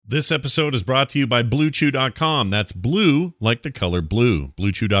This episode is brought to you by BlueChew.com. That's blue like the color blue.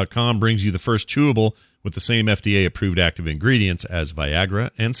 BlueChew.com brings you the first chewable with the same FDA-approved active ingredients as Viagra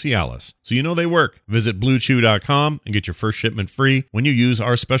and Cialis. So you know they work. Visit BlueChew.com and get your first shipment free when you use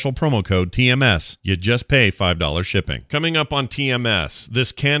our special promo code TMS. You just pay $5 shipping. Coming up on TMS,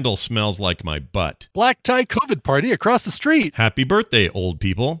 this candle smells like my butt. Black tie COVID party across the street. Happy birthday, old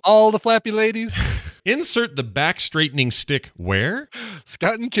people. All the flappy ladies. Insert the back straightening stick where?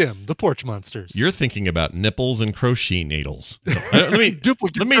 Scott and Kim, the Porch Monsters. You're thinking about nipples and crochet needles. Let me do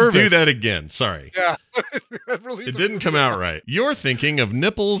that again. Sorry. Yeah. It didn't come out right. You're thinking of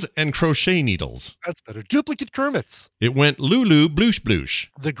nipples and crochet needles. That's better. Duplicate Kermits. It went Lulu Bloosh Bloosh.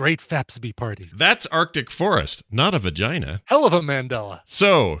 The Great Fapsby Party. That's Arctic forest, not a vagina. Helluva Mandella.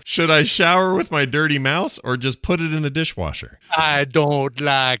 So, should I shower with my dirty mouse or just put it in the dishwasher? I don't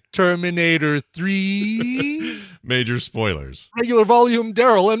like Terminator 3. Major spoilers. Regular Volume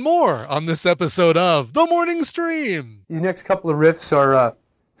Darrell and more on this episode of The Morning Stream. These next couple of riffs are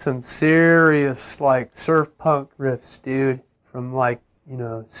some serious, like, surf punk riffs, dude. From, like, you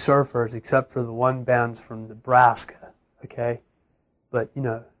know, surfers, except for the one band's from Nebraska, okay? But, you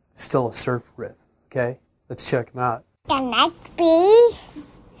know, still a surf riff, okay? Let's check them out. The next piece.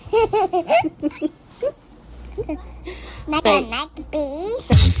 Not the next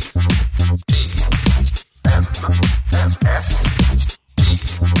piece.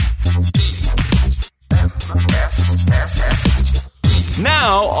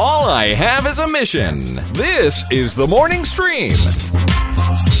 Now all I have is a mission. This is the morning stream.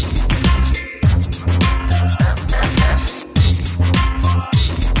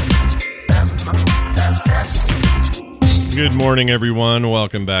 Good morning, everyone.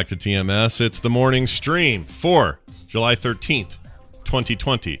 Welcome back to TMS. It's the morning stream for July 13th,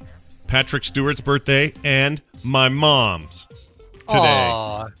 2020. Patrick Stewart's birthday and my mom's today.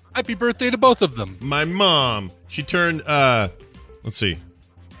 Aww, happy birthday to both of them. My mom, she turned, let's see.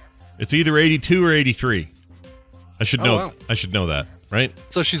 It's either 82 or 83. I should know. Wow. I should know that, right?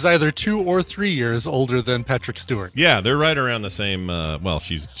 So she's either 2 or 3 years older than Patrick Stewart. Yeah, they're right around the same. Well,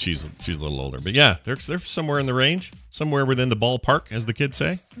 she's a little older, but yeah, they're somewhere in the range, somewhere within the ballpark, as the kids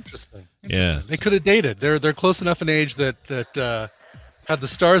say. Interesting. Yeah, they could have dated. They're close enough in age that had the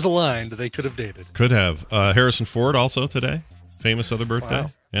stars aligned, they could have dated. Could have. Harrison Ford also today, famous other birthday.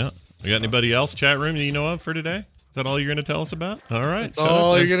 Wow. Yeah. We got anybody else chat room you know of for today? Is that all you're going to tell us about? All right. That's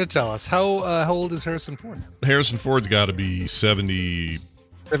all you're going to tell us. How old is Harrison Ford? Harrison Ford's got to be 78.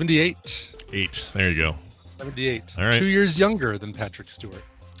 78. There you go. 78. All right. 2 years younger than Patrick Stewart.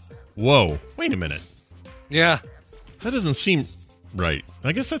 Whoa. Wait a minute. Yeah. That doesn't seem right.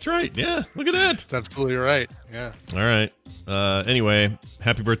 I guess that's right. Yeah. Look at that. That's absolutely right. Yeah. All right. Anyway,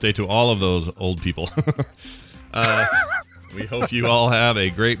 happy birthday to all of those old people. We hope you all have a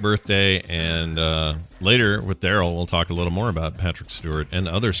great birthday, and later with Darrell, we'll talk a little more about Patrick Stewart and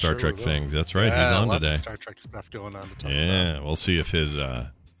other Star Trek things. That's right, yeah, he's on a lot today. of Star Trek stuff going on to talk about. We'll see if his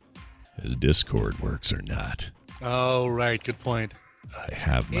Discord works or not. Oh, right, good point. I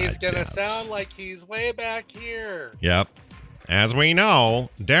have my He's gonna doubts. sound like he's way back here. Yep. As we know,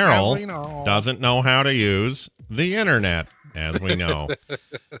 Darrell doesn't know how to use the internet. As we know.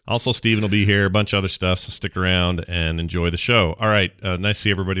 Also, Steven will be here, a bunch of other stuff, so stick around and enjoy the show. All right, nice to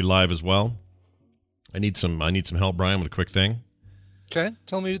see everybody live as well. I need some help, Brian, with a quick thing. Okay,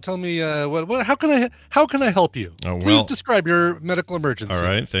 tell me, what? How can I help you? Oh, well, please describe your medical emergency. All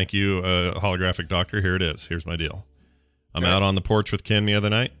right, thank you, holographic doctor. Here it is. Here's my deal. I'm out on the porch with Kim the other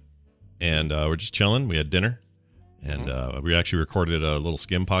night, and we're just chilling. We had dinner, and we actually recorded a little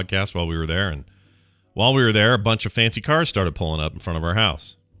skim podcast while we were there, and while we were there, a bunch of fancy cars started pulling up in front of our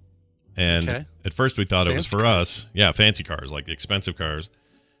house. And at first we thought it was for us. Yeah, fancy cars, like expensive cars.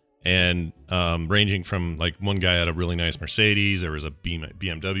 And ranging from, like, one guy had a really nice Mercedes. There was a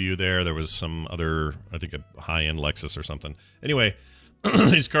BMW there. There was some other, I think, a high-end Lexus or something. Anyway,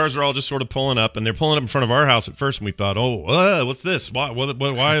 these cars are all just sort of pulling up. And they're pulling up in front of our house at first. And we thought, what's this? Why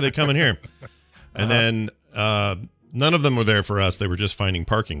are they coming here? And then none of them were there for us. They were just finding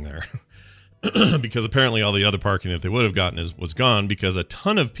parking there. Because apparently all the other parking that they would have gotten was gone, because a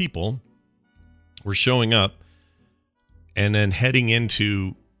ton of people were showing up and then heading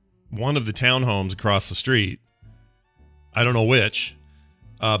into one of the townhomes across the street. I don't know which,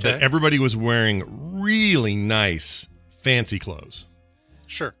 but everybody was wearing really nice, fancy clothes.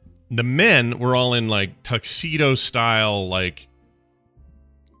 Sure. The men were all in, like, tuxedo style, like,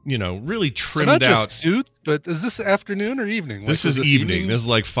 you know, really trimmed not out. Just suits, but is this afternoon or evening? This is evening. This is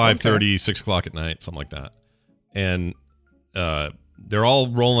like 5:30, 6 o'clock at night, something like that. And they're all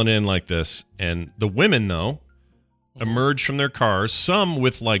rolling in like this. And the women, though, emerge from their cars, some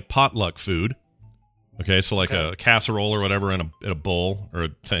with like potluck food. Okay, so like a casserole or whatever in a bowl or a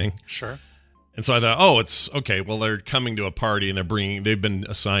thing. Sure. And so I thought, oh, it's okay. Well, they're coming to a party and they've been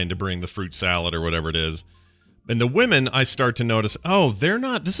assigned to bring the fruit salad or whatever it is. And the women, I start to notice, oh,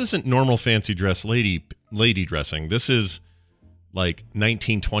 this isn't normal fancy dress lady dressing. This is like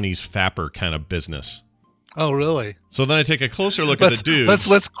 1920s Fapper kind of business. Oh, really? So then I take a closer look at the dudes.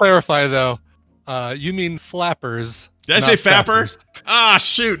 Let's clarify though. You mean flappers? Did I say Fapper? Fappers. Ah,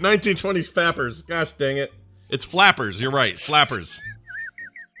 shoot, 1920s Fappers. Gosh dang it. It's flappers. You're right, flappers.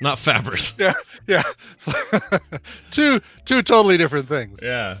 Not fappers. Yeah. two totally different things.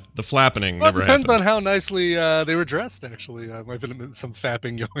 Yeah, the flappening Well, never depends happened. on how nicely they were dressed, actually. Might have been some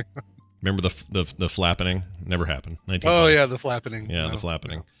fapping going on. Remember the flappening? Never happened. Oh, yeah, the flapping. Yeah, No. the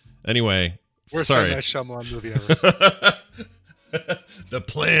flappening. Anyway, Worst sorry. Night Shyamalan movie ever. The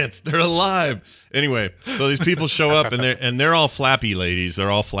plants, they're alive. Anyway, so these people show up and they're all flappy ladies.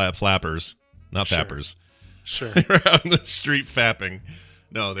 They're all flappers, not Sure. fappers. Sure. They were out in the street fapping.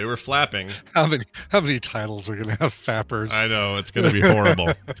 No, they were flapping. How many titles are gonna have fappers? I know, it's going to be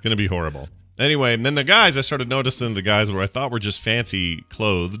horrible. It's going to be horrible. Anyway, and then the guys, I started noticing the guys where I thought were just fancy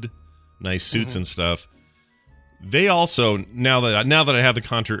clothed, nice suits and stuff. They also, now that I have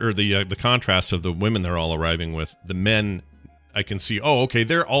the contrast of the women they're all arriving with, the men, I can see, oh, okay,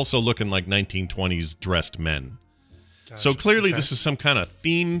 they're also looking like 1920s dressed men. Gotcha. So clearly this is some kind of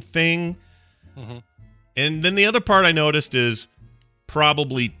theme thing. And then the other part I noticed is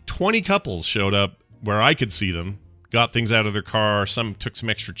probably 20 couples showed up where I could see them, got things out of their car. Some took some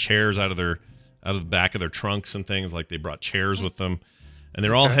extra chairs out of the back of their trunks and things, like they brought chairs with them. And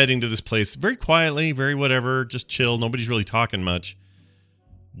they're all heading to this place very quietly, very whatever, just chill. Nobody's really talking much.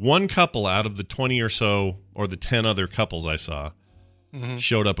 One couple out of the 20 or so, or the 10 other couples I saw,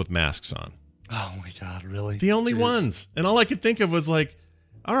 showed up with masks on. Oh my God, really? The only ones. And all I could think of was like,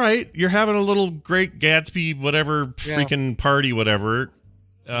 all right, you're having a little Great Gatsby, whatever, freaking party, whatever.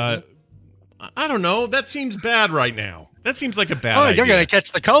 I don't know. That seems bad right now. That seems like a bad idea. You're going to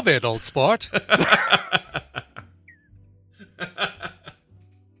catch the COVID, old sport.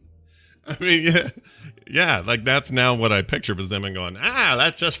 I mean, yeah, like that's now what I picture was them and going,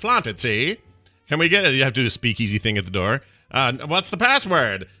 let's just flaunt it, see? Can we get it? You have to do a speakeasy thing at the door. What's the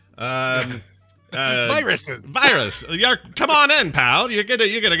password? Viruses. Virus. Come on in, pal.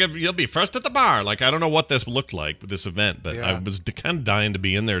 You'll be first at the bar. Like, I don't know what this looked like with this event, but I was kind of dying to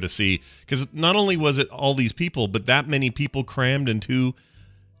be in there to see, because not only was it all these people, but that many people crammed into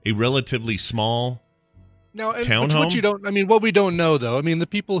a relatively small townhome. What we don't know though, the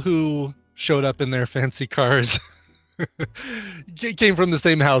people who showed up in their fancy cars came from the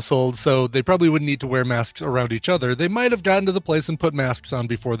same household, so they probably wouldn't need to wear masks around each other. They might have gotten to the place and put masks on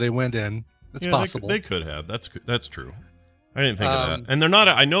before they went in. It's possible. They could have. That's true. I didn't think of that. And they're not.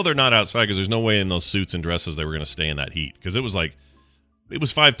 I know they're not outside because there's no way in those suits and dresses they were going to stay in that heat, because it was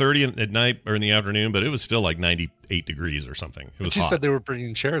 5:30 at night or in the afternoon, but it was still like 98 degrees or something. It was hot. You said they were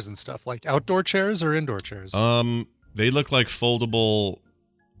bringing chairs and stuff, like outdoor chairs or indoor chairs. They look like foldable.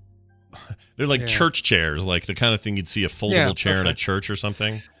 They're like church chairs, like the kind of thing you'd see a foldable chair in a church or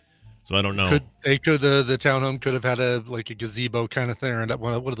something. So I don't know. The townhome could have had a gazebo kind of thing, or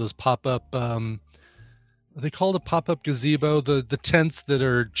one of those pop up. Are they called a pop up gazebo? The tents that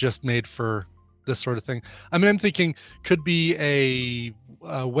are just made for this sort of thing. I'm thinking could be a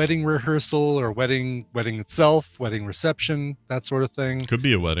wedding rehearsal or wedding itself, wedding reception, that sort of thing. Could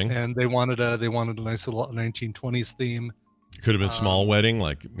be a wedding, and they wanted a nice little 1920s theme. Could have been small wedding,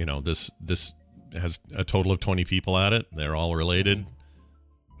 like this has a total of 20 people at it. They're all related.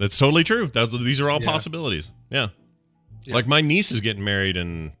 That's totally true. These are all possibilities. Yeah. Like my niece is getting married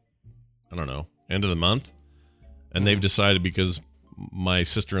in, I don't know, end of the month, and they've decided, because my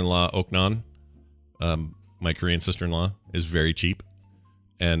sister-in-law Oknan, my Korean sister-in-law, is very cheap,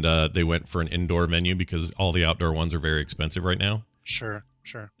 and they went for an indoor venue because all the outdoor ones are very expensive right now. Sure.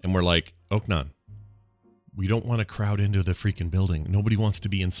 And we're like, Oknan, we don't want to crowd into the freaking building. Nobody wants to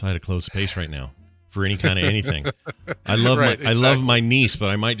be inside a closed space right now for any kind of anything. I love my niece, but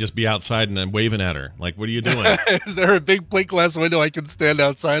I might just be outside and I'm waving at her. Like, what are you doing? Is there a big plate glass window I can stand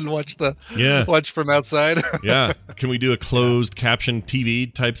outside and watch from outside? Yeah. Can we do a closed caption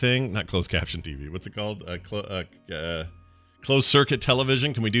TV type thing? Not closed caption TV. What's it called? Closed circuit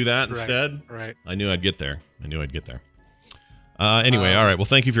television. Can we do that instead? Right. I knew I'd get there. Anyway, all right. Well,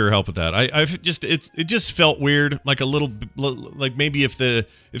 thank you for your help with that. It just felt weird, like a little, like maybe if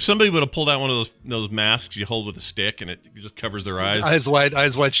somebody would have pulled out one of those masks you hold with a stick and it just covers their eyes, eyes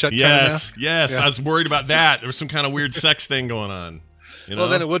wide shut. Yes. Yeah. I was worried about that. There was some kind of weird sex thing going on. You know? Well,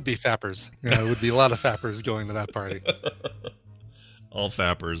 then it would be fappers. Yeah, it would be a lot of fappers going to that party. All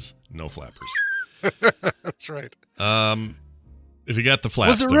fappers, no flappers. That's right. If you got the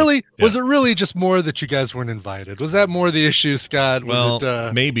flaps, was it really just more that you guys weren't invited? Was that more the issue, Scott?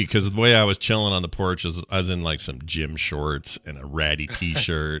 Maybe, because the way I was chilling on the porch is I was in like some gym shorts and a ratty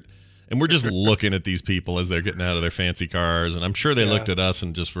t-shirt. And we're just looking at these people as they're getting out of their fancy cars. And I'm sure they looked at us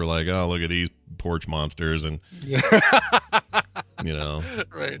and just were like, oh, look at these porch monsters. And, you know,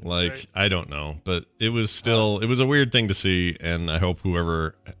 right. I don't know. But it was still, it was a weird thing to see. And I hope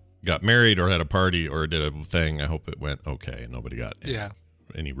whoever got married or had a party or did a thing, I hope it went okay. And nobody got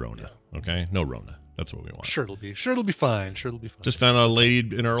any Rona. Okay? No Rona. That's what we want. Sure it'll be fine. Just found out a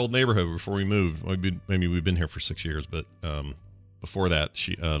lady in our old neighborhood before we moved. Maybe we've been here for 6 years, but before that,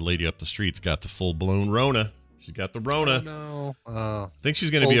 a lady up the street's got the full-blown Rona. She's got the Rona. Oh, no. I think she's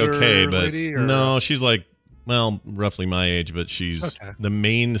going to be okay, but no, she's like, well, roughly my age, but she's the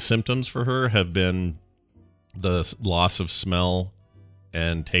main symptoms for her have been the loss of smell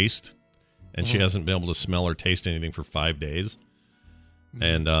and taste, and she hasn't been able to smell or taste anything for 5 days.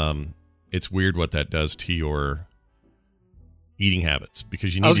 And it's weird what that does to your eating habits,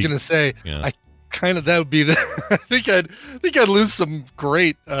 because you need. I was going to say, that would be the. I think I'd lose some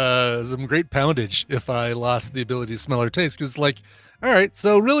great poundage if I lost the ability to smell or taste. Because all right,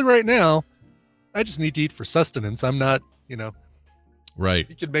 so really right now, I just need to eat for sustenance. I'm not, right.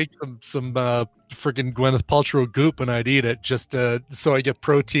 You could make some freaking Gwyneth Paltrow goop and I'd eat it just so I get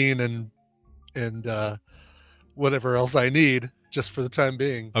protein and whatever else I need just for the time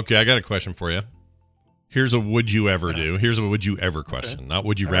being. Okay, I got a question for you. Here's a would you ever do. Here's a would you ever question. Okay. Not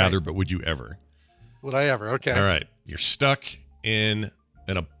would you rather, but would you ever. Would I ever? Okay. All right. You're stuck in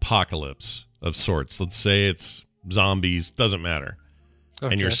an apocalypse of sorts. Let's say it's zombies. Doesn't matter.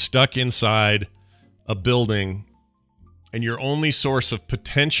 Okay. And you're stuck inside a building, and your only source of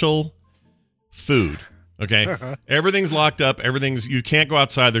potential food. Okay. Everything's locked up. You can't go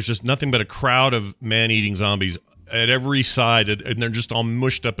outside. There's just nothing but a crowd of man-eating zombies at every side, and they're just all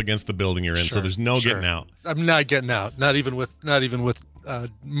mushed up against the building you're in. So there's no getting out. I'm not getting out. Not even with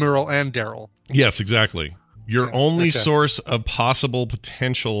Merle and Darrell. Yes, exactly. Your only source of possible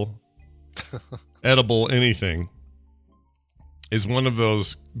potential edible anything is one of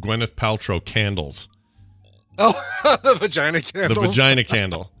those Gwyneth Paltrow candles. Oh, the vagina candles. The vagina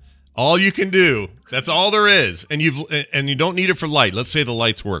candle. All you can do. That's all there is. And you don't need it for light. Let's say the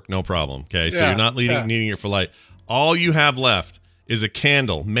lights work, no problem. Okay, so you're not needing it for light. All you have left is a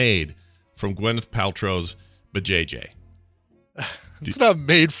candle made from Gwyneth Paltrow's vajayjay. It's not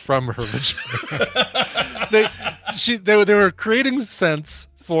made from her vagina. They were creating scents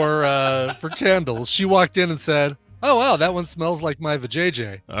for candles. She walked in and said, "Oh wow, that one smells like my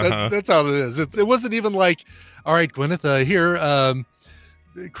vajayjay." That's how it is. It wasn't even like, "All right, Gwyneth, here,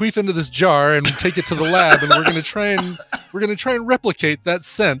 queef into this jar and take it to the lab, and we're gonna try and replicate that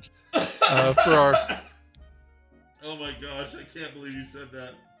scent for our." Oh my gosh, I can't believe you said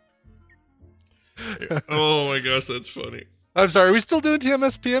that. Oh my gosh, that's funny. I'm sorry, are we still doing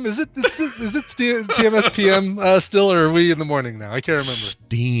TMS PM? Is it TMS PM still, or are we in the morning now? I can't remember.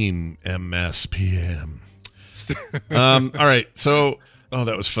 Steam MS PM. All right, so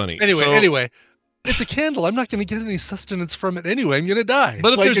that was funny. Anyway, it's a candle. I'm not going to get any sustenance from it anyway. I'm going to die.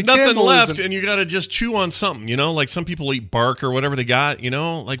 But if there's nothing left and you got to just chew on something, like some people eat bark or whatever they got,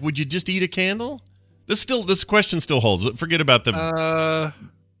 would you just eat a candle? This question still holds. Forget about the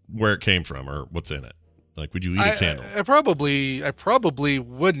where it came from or what's in it. Like, would you eat a candle? I probably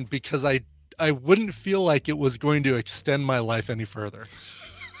wouldn't, because I wouldn't feel like it was going to extend my life any further.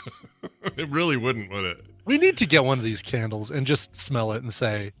 It really wouldn't, would it? We need to get one of these candles and just smell it and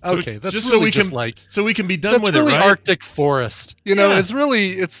say, okay, that's just really so we can be done with it, right? That's really Arctic forest.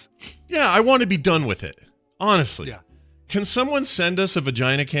 It's. Yeah, I want to be done with it. Honestly. Yeah. Can someone send us a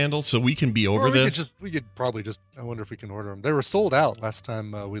vagina candle so we can be over this? We could probably just. I wonder if we can order them. They were sold out last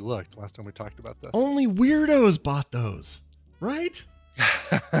time we looked. Last time we talked about this. Only weirdos bought those, right?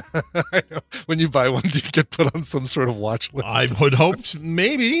 I know. When you buy one, do you get put on some sort of watch list? I would hope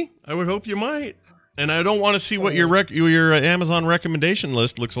maybe. I would hope you might. And I don't want to see what your Amazon recommendation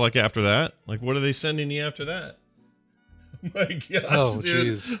list looks like after that. Like, what are they sending you after that? Oh my gosh,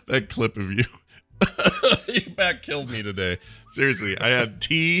 dude. Jeez. That clip of you. You back killed me today. Seriously, I had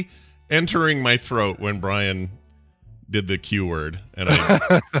tea entering my throat when Brian did the Q word, and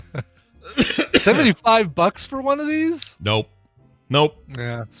I $75 for one of these? Nope.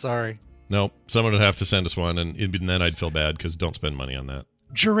 Yeah, sorry. Nope. Someone would have to send us one, and then I'd feel bad because don't spend money on that.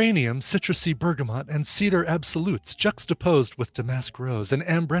 geranium, citrusy bergamot, and cedar absolutes juxtaposed with damask rose and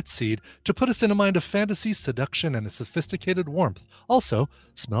ambrette seed to put us in a mind of fantasy, seduction, and a sophisticated warmth. Also,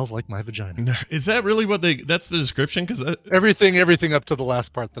 smells like my vagina. Is that really what that's the description? Because Everything up to the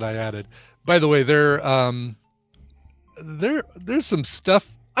last part that I added. By the way, there's some stuff.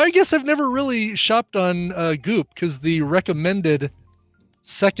 I guess I've never really shopped on Goop because the recommended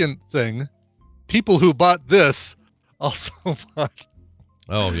second thing, people who bought this also bought.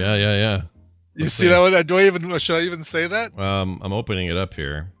 Oh, yeah. You see that one? Should I even say that? I'm opening it up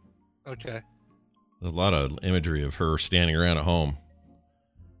here. Okay. There's a lot of imagery of her standing around at home.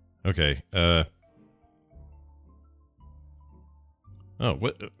 Okay. Oh,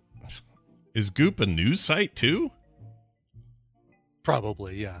 what? Is Goop a news site too?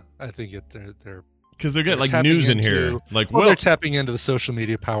 Probably, yeah. I think they're because they've got like news in here. They're tapping into the social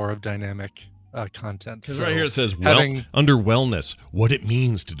media power of dynamic content. Because right here it says, under wellness, what it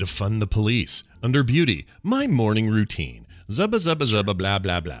means to defund the police. Under beauty, my morning routine. Zubba, zubba, zubba, blah,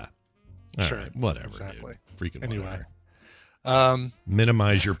 blah, blah. All right, whatever, exactly. Dude. Freaking anyway. Whatever.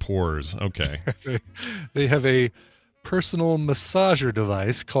 Minimize your pores. Okay. They have a personal massager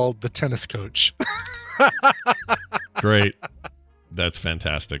device called the tennis coach. Great. That's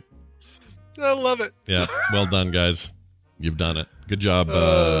fantastic. I love it. Yeah. Well done, guys. You've done it. Good job. Is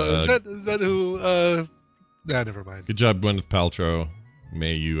that who? Never mind. Good job, Gwyneth Paltrow.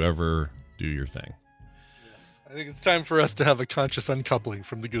 May you ever do your thing. Yes. I think it's time for us to have a conscious uncoupling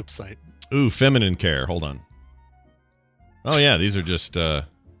from the Goop site. Ooh, feminine care. Hold on. Oh, yeah. These are just... I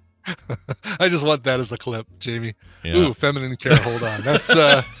just want that as a clip, Jamie. Yeah. Ooh, feminine care. Hold on. That's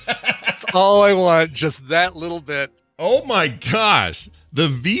all I want. Just that little bit. Oh, my gosh. The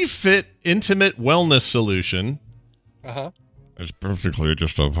V-Fit Intimate Wellness Solution. Uh-huh. It's basically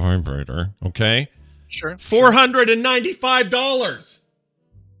just a vibrator. Okay. Sure. $495.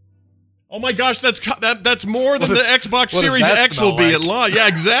 Oh my gosh, that's more than the Xbox Series X will be at launch. Yeah,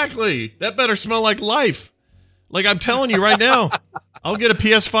 exactly. That better smell like life. Like I'm telling you right now, I'll get a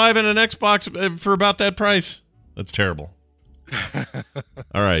PS5 and an Xbox for about that price. That's terrible.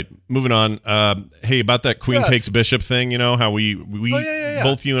 All right, moving on. Hey, about that Queen takes Bishop thing, you know how we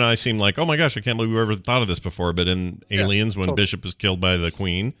both you and I seem like, oh my gosh, I can't believe we ever thought of this before. But in Aliens, when Bishop is killed by the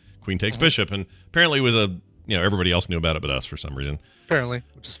Queen takes Bishop, and apparently it was everybody else knew about it but us for some reason. Apparently,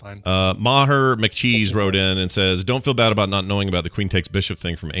 which is fine. Maher McCheese wrote in and says, don't feel bad about not knowing about the Queen takes Bishop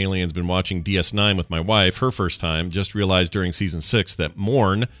thing from Aliens. Been watching DS9 with my wife, her first time. Just realized during season 6 that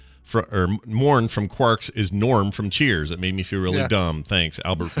Morn from Quarks is Norm from Cheers. It made me feel really dumb. Thanks,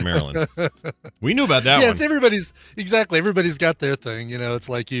 Albert from Maryland. We knew about that one. Yeah, it's everybody's got their thing. You know, it's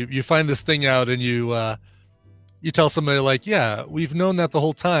like you find this thing out and you tell somebody like, yeah, we've known that the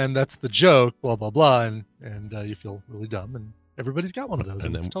whole time. That's the joke, blah, blah, blah. And you feel really dumb. And everybody's got one of those.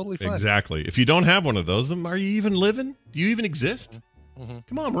 And it's totally fine. Exactly. If you don't have one of those, then are you even living? Do you even exist? Mm-hmm.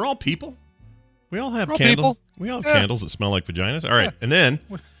 Come on, we're all people. We all have candles. We all have candles that smell like vaginas. All right. And then...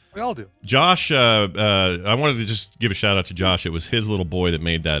 We all do. Josh, I wanted to just give a shout out to Josh. It was his little boy that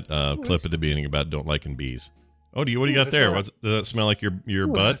made that clip at the beginning about don't liking bees. Oh, what do you got there? Does that smell like your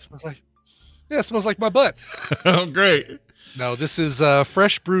butt? It smells like my butt. Oh, great. No, this is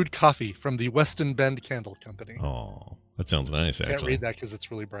fresh brewed coffee from the Weston Bend Candle Company. Oh, that sounds nice, actually. I can't read that because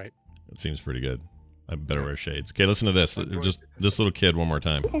it's really bright. It seems pretty good. I better wear shades. Okay, listen to this. Just this little kid one more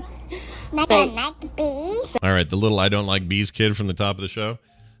time. I don't like bees. All right, the little I don't like bees kid from the top of the show.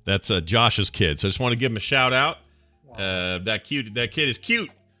 That's Josh's kid. So I just want to give him a shout out. Wow. That kid is cute.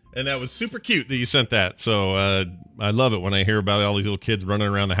 And that was super cute that you sent that. So I love it when I hear about all these little kids running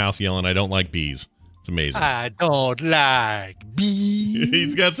around the house yelling, I don't like bees. It's amazing. I don't like bees.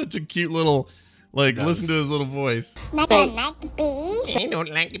 He's got such a cute little, listen to his little voice. I don't like bees. I don't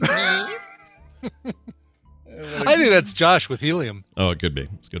like bees. I think that's Josh with helium. Oh, it could be.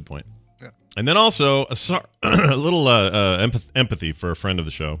 It's a good point. Yeah. And then also a little empathy for a friend of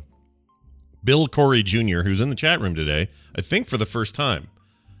the show, Bill Corey Jr., who's in the chat room today, I think for the first time.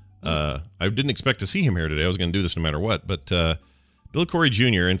 I didn't expect to see him here today. I was going to do this no matter what. But Bill Corey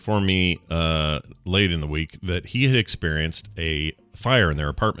Jr. informed me late in the week that he had experienced a fire in their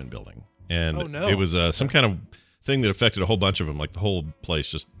apartment building. And it was some kind of thing that affected a whole bunch of them, like the whole place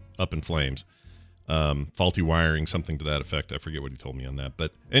just up in flames. Faulty wiring, something to that effect. I forget what he told me on that.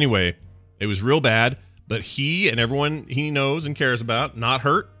 But anyway, it was real bad. But he and everyone he knows and cares about, not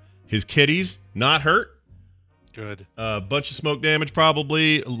hurt. His kitties, not hurt. Good. A bunch of smoke damage,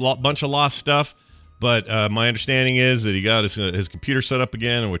 probably. A bunch of lost stuff. But my understanding is that he got his computer set up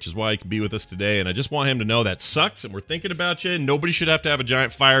again, which is why he can be with us today. And I just want him to know that sucks, and we're thinking about you. And nobody should have to have a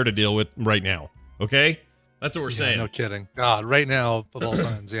giant fire to deal with right now. Okay? That's what we're Yeah, saying. no kidding. God, right now of all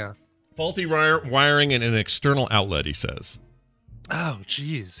times, yeah. Faulty wiring and an external outlet, he says. Oh,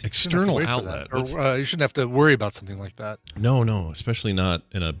 geez. External outlet. Or, you shouldn't have to worry about something like that. No, especially not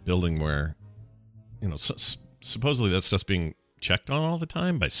in a building where, supposedly that stuff's being checked on all the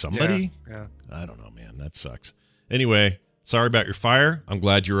time by somebody. Yeah. I don't know, man. That sucks. Anyway, sorry about your fire. I'm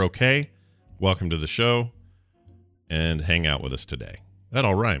glad you're okay. Welcome to the show and hang out with us today. That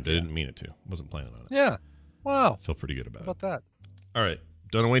all rhymed. I didn't mean it to. Wasn't planning on it. Yeah. Wow. Feel pretty good about How about it. that? All right.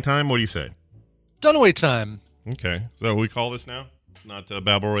 Dunaway time? What do you say? Dunaway time. Okay. So we call this now? It's not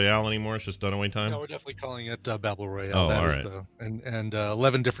Babble Royale anymore. It's just Dunaway time? No, we're definitely calling it Babble Royale. Oh, That all is right. and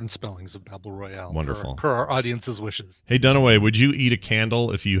 11 different spellings of Babble Royale. Wonderful. Per our audience's wishes. Hey, Dunaway, would you eat a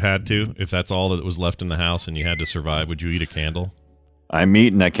candle if you had to? If that's all that was left in the house and you had to survive, would you eat a candle? I'm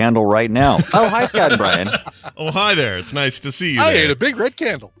eating a candle right now. Oh, hi, Scott and Brian. Oh, hi there. It's nice to see you I there. ate a big red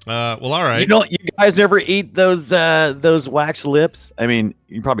candle. Well, all right. You guys never eat those wax lips? I mean,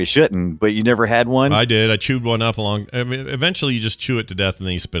 you probably shouldn't, but you never had one? I did. I chewed one up eventually you just chew it to death and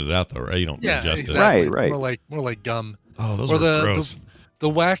then you spit it out, though, right? You don't digest exactly. it. Right. More like gum. Oh, those or were gross. The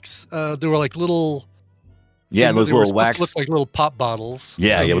wax, they were like little... Yeah, those they were little supposed wax. to look like little pop bottles.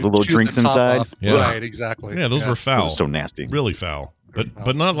 Yeah, You with the little chew drinks the top inside. off. Yeah. Right, exactly. Yeah, those were foul. So nasty. Really foul.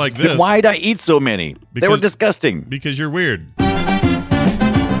 But not like this. Then why'd I eat so many? They were disgusting. Because you're weird.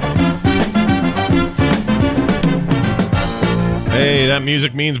 Hey, that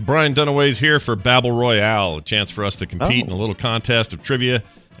music means Brian Dunaway's here for Babble Royale, a chance for us to compete in a little contest of trivia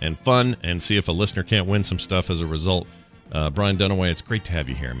and fun and see if a listener can't win some stuff as a result. Brian Dunaway, it's great to have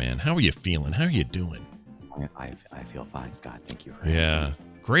you here, man. How are you feeling? How are you doing? I feel fine, Scott. Thank you. Yeah.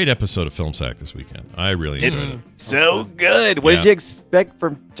 Great episode of Film Sack this weekend. I really enjoyed it. So good. What did you expect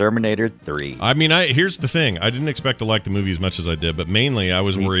from Terminator 3? I mean, here's the thing. I didn't expect to like the movie as much as I did, but mainly I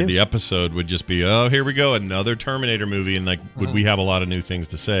was worried the episode would just be, oh, here we go, another Terminator movie, and would we have a lot of new things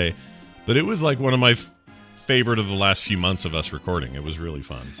to say? But it was like one of my favorite of the last few months of us recording. It was really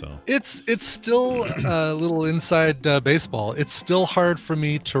fun. So it's still a little inside baseball. It's still hard for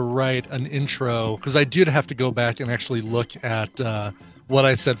me to write an intro because I did have to go back and actually look at what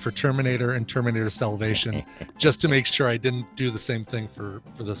I said for Terminator and Terminator Salvation, just to make sure I didn't do the same thing for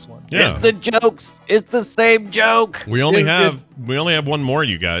this one. Yeah, it's the jokes. It's the same joke. We only have one more,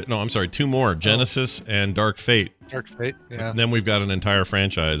 you guys. No, I'm sorry, two more: Genesis and Dark Fate. Dark Fate. Yeah. And then we've got an entire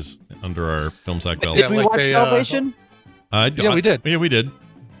franchise under our Film Sack belt. Did we watch Salvation? Yeah, we did. Yeah, we did.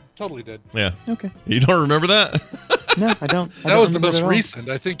 Totally did. Yeah. Okay. You don't remember that? No, I don't. That was the most recent.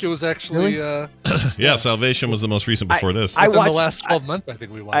 I think it was actually. Yeah, Salvation was the most recent before this. I watched the last 12 months. I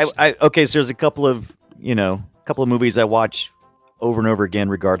think we watched. Okay, so there's a couple of movies I watch over and over again,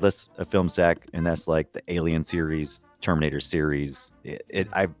 regardless of Film Sack, and that's like the Alien series, Terminator series.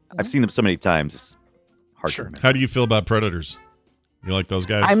 I've seen them so many times. It's hard to remember. How do you feel about Predators? You like those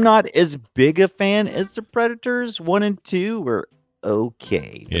guys? I'm not as big a fan as the Predators 1 and 2 were.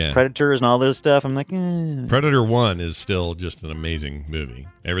 Okay. The Predators and all this stuff, I'm like, Predator 1 is still just an amazing movie.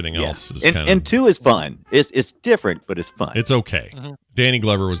 Everything else is kind of... And 2 is fun. It's different, but it's fun. It's okay. Mm-hmm. Danny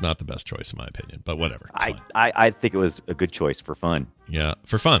Glover was not the best choice, in my opinion, but whatever. I think it was a good choice for fun. Yeah,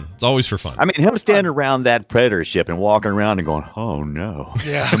 for fun. It's always for fun. I mean, him standing around that Predator ship and walking around and going, oh, no.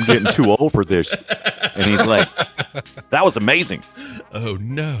 Yeah. I'm getting too old for this. And he's like, that was amazing. Oh,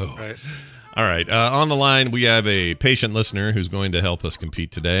 no. Right. All right. On the line, we have a patient listener who's going to help us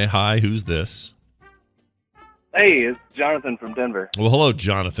compete today. Hi, who's this? Hey, it's Jonathan from Denver. Well, hello,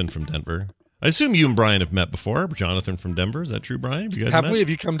 Jonathan from Denver. I assume you and Brian have met before. Jonathan from Denver. Is that true, Brian? Have you guys met? Have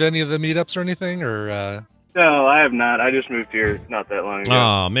you come to any of the meetups or anything? Or No, I have not. I just moved here not that long ago.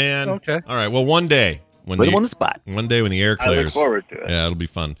 Oh, man. Okay. All right. Well, one day. Put him on the spot. One day when the air clears. I look forward to it. Yeah, it'll be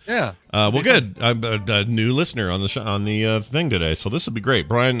fun. Yeah. Well, good. I'm a new listener on the thing today, so this will be great.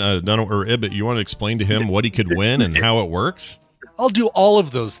 Brian Ibbett, you want to explain to him what he could win and how it works? I'll do all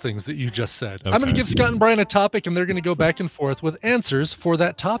of those things that you just said. Okay. I'm going to give Scott and Brian a topic, and they're going to go back and forth with answers for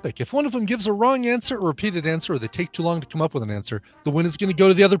that topic. If one of them gives a wrong answer, or repeated answer, or they take too long to come up with an answer, the win is going to go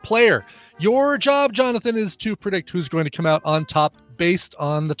to the other player. Your job, Jonathan, is to predict who's going to come out on top based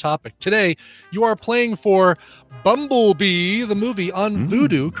on the topic. Today, you are playing for Bumblebee, the movie on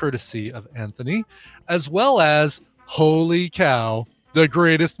Vudu, courtesy of Anthony, as well as Holy Cow, the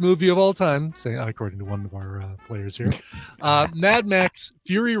greatest movie of all time, according to one of our players here, Mad Max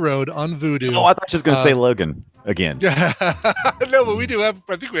Fury Road on Vudu. Oh, I thought you were going to say Logan again. No, but we do have,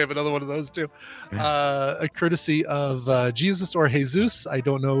 I think we have another one of those too. A courtesy of Jesus or Jesus. I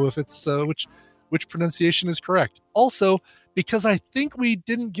don't know if it's which pronunciation is correct. Also, because I think we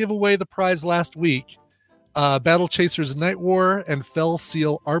didn't give away the prize last week, Battle Chasers Night War and Fell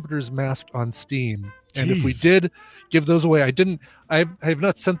Seal Arbiter's Mask on Steam. And if we Jeez. did give those away, I have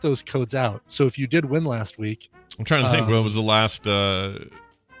not sent those codes out. So if you did win last week, I'm trying to think. What was the last?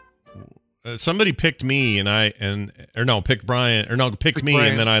 Somebody picked me picked Brian, picked me, Brian.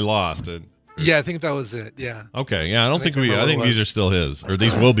 and then I lost. yeah, I think that was it. Yeah, Okay, yeah, I think remember these what it was. are still his, or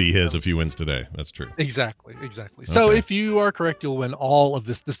these will be his if he wins today. That's true. exactly. So Okay. if you are correct, you'll win all of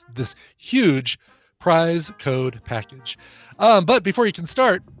this huge prize code package. But before you can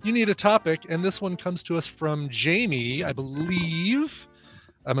start, you need a topic, and this one comes to us from Jamie, I believe.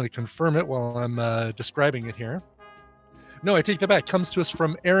 I'm going to confirm it while I'm describing it here. No, I take that back. Comes to us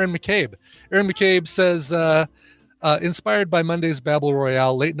from Aaron McCabe. Aaron McCabe says, inspired by Monday's Babble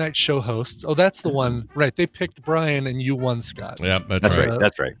Royale late night show hosts. Oh, that's the one, right? They picked Brian and you won, Scott. Yeah, That's right. right.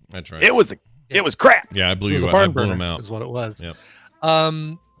 That's right. That's right. It was crap. Yeah, I blew It was you. a I barn blew burner, him out. is what it was. Yep.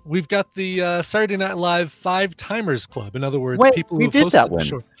 We've got the Saturday Night Live 5 Timers Club. In other words, Wait, people we who've did hosted that the one.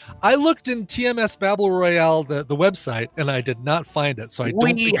 show. I looked in TMS Babble Royale, the website, and I did not find it. So I don't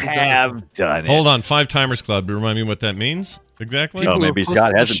We think we've done it. have done it. Hold on, 5 Timers Club. Remind me what that means exactly. Oh, People maybe who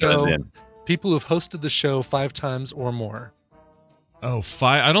Scott hosted the hasn't done show- it then. People who've hosted the show 5 times or more. Oh,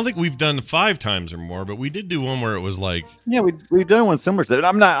 5. I don't think we've done 5 times or more, but we did do one where it was like, Yeah, we've done one similar to that.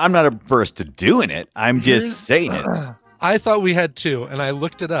 I'm not averse to doing it. I'm Here's- just saying it. I thought we had 2, and I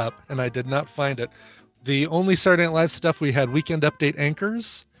looked it up, and I did not find it. The only Saturday Night Live stuff we had Weekend Update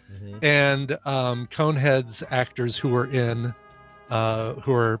anchors and Coneheads actors who were in,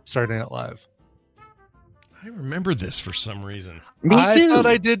 who are Saturday Night Live. I remember this for some reason. Me I too. thought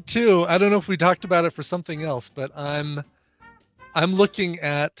I did too. I don't know if we talked about it for something else, but I'm looking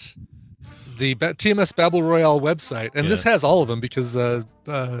at the TMS Babble Royale website, and this has all of them because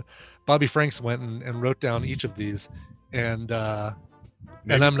Bobby Franks went and wrote down each of these, and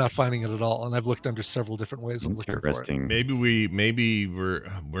I'm not finding it at all. And I've looked under several different ways of looking for it. Interesting. Maybe we're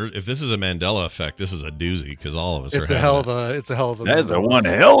if this is a Mandela effect, this is a doozy because all of us are It's a having hell it. of a. That's a one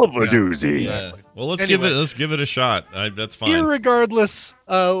hell of a Yeah. doozy. Yeah. Exactly. Well, let's Anyway. give it a shot. That's fine. Irregardless,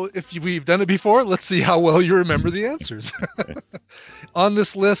 if we've done it before, let's see how well you remember the answers. On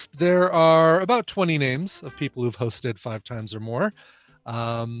this list, there are about 20 names of people who've hosted 5 times or more.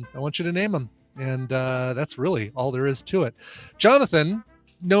 I want you to name them, and that's really all there is to it. Jonathan,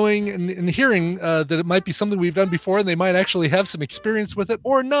 knowing and hearing that it might be something we've done before, and they might actually have some experience with it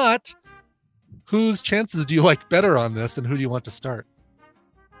or not, whose chances do you like better on this, and who do you want to start?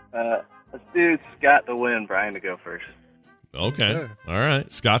 Let's do Scott to win, Brian to go first. Okay. Okay. All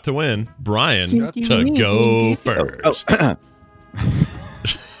right. Scott to win. Brian Scott to go first.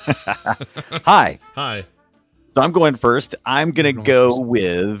 Hi. Hi. So I'm going first. I'm gonna go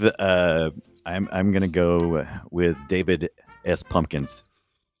with I'm gonna go with David S. Pumpkins.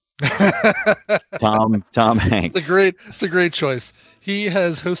 Tom Hanks. It's a great choice. He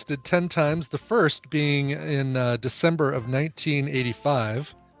has hosted 10 times, the first being in December of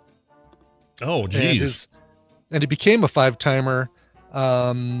 1985. Oh, geez. And he became a 5-timer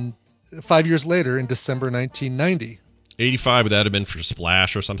 5 years later in December 1990. 85, would that have been for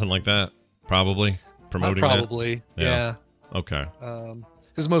Splash or something like that? Probably. Promoting that? Probably, Yeah. yeah. Okay.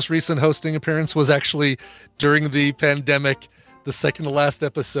 His most recent hosting appearance was actually during the pandemic, the second to last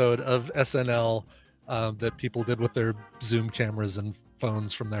episode of SNL that people did with their Zoom cameras and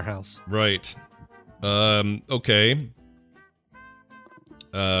phones from their house. Right. Okay.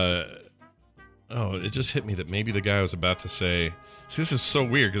 It just hit me that maybe the guy I was about to say. See, this is so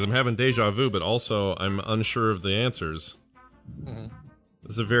weird because I'm having deja vu, but also I'm unsure of the answers. Mhm.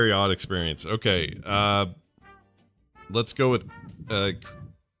 This is a very odd experience. Okay. Let's go with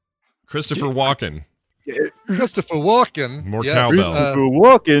Christopher Walken. Christopher Walken. More yes, cowbell. Christopher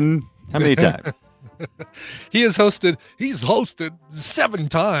Walken. How many times? He's hosted 7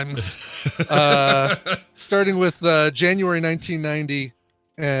 times, starting with January 1990,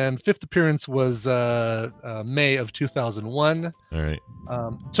 and 5th appearance was May of 2001. All right.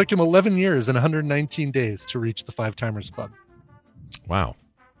 Took him 11 years and 119 days to reach the 5-timers club. Wow.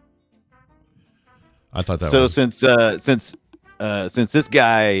 I thought that So was... since this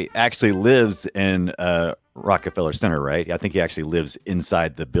guy actually lives in Rockefeller Center, right? I think he actually lives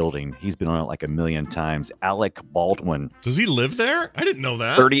inside the building. He's been on it like 1 million times. Alec Baldwin, Does he live there? I didn't know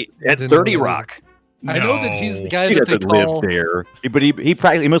that. 30 at didn't 30 know that. Rock. I know that he's the guy He that they doesn't call. live there, but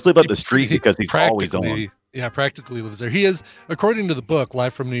he must live up the street because he's always on. practically- Yeah, practically lives there. He is, according to the book,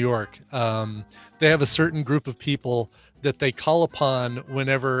 Live from New York. They have a certain group of people that they call upon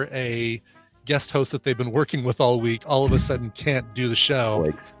whenever a guest host that they've been working with all week all of a sudden can't do the show.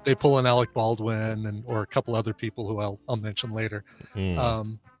 Like, They pull in Alec Baldwin or a couple other people who I'll mention later. Hmm.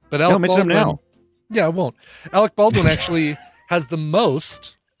 But don't Alec mention him Baldwin, now. yeah, I won't. Alec Baldwin actually has the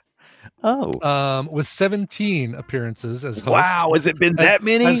most Oh, with 17 appearances as host. wow! Has it been that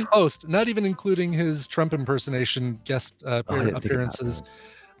many? As host, not even including his Trump impersonation guest I didn't think about appearances.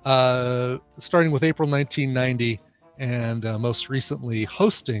 that. Starting with April 1990, and most recently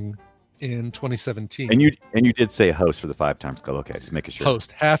hosting in 2017. And you did say host for the 5 Times Club. Okay, just making sure.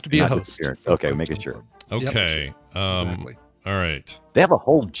 Host, have to be a Not just host. appearance. for the Okay, 5 making Times sure. Club. Okay. Exactly. All right. They have a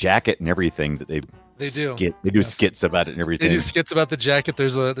whole jacket and everything that they do. They do Yes. skits about it and everything. They do skits about the jacket.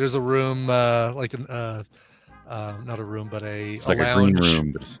 There's a room, like an not a room, but It's a like lounge. a green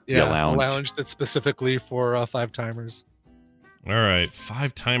room, but it's Yeah, lounge. a lounge that's specifically for 5-timers. All right.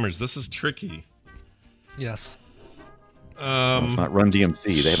 5-timers. This is tricky. Yes. Well, it's not Run DMC.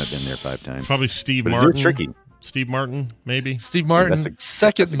 They haven't been there 5 times. Probably Steve But it is Martin. tricky. Steve Martin, maybe. Steve Martin, that's a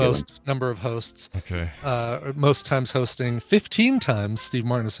second good most number of hosts. Okay. Most times hosting. 15 times Steve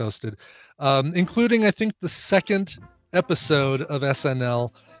Martin has hosted, including I think the second episode of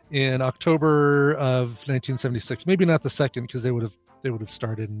SNL in October of 1976. Maybe not the second because they would have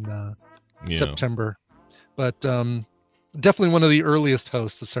started in Yeah. September, but definitely one of the earliest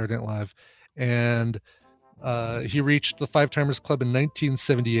hosts of Saturday Night Live, and he reached the 5-timers Club in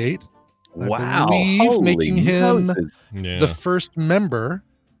 1978. I Wow. believe, Holy making him Moses. Yeah. the first member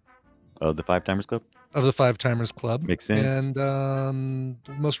Oh, the 5 Timers Club? of the 5-timers Club. Makes sense. And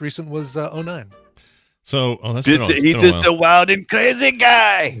the most recent was 09. So, that's He's been a just while. a wild and crazy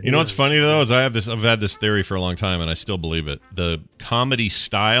guy. You know what's funny though is I've had this theory for a long time, and I still believe it. The comedy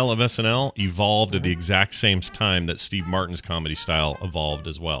style of SNL evolved at the exact same time that Steve Martin's comedy style evolved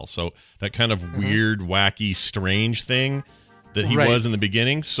as well. So that kind of weird, wacky, strange thing that he Right. was in the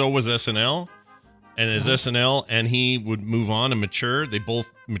beginning, so was SNL. And as SNL and he would move on and mature, they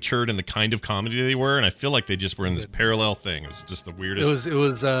both matured in the kind of comedy they were, and I feel like they just were in this parallel thing. It was just the weirdest. It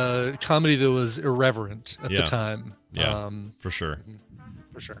was comedy that was irreverent at Yeah. the time. Yeah. For sure.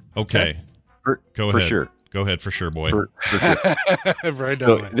 For sure. Okay. Go For ahead. sure. Go ahead for sure, boy. For sure. Right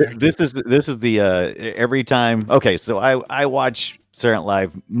So on. this is the every time. Okay, so I watch Saturday Night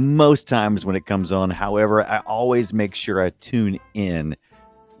Live most times when it comes on. However, I always make sure I tune in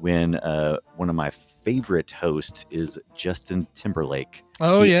when one of my favorite hosts is Justin Timberlake.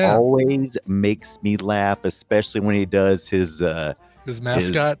 Oh, He yeah. always makes me laugh, especially when he does his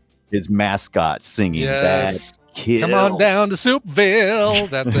mascot. his mascot singing. Yes. That kills. Come on down to Soupville.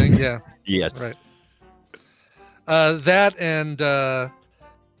 That thing. Yeah. Yes. Right. That and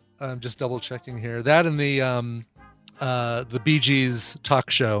I'm just double checking here. That and the Bee Gees talk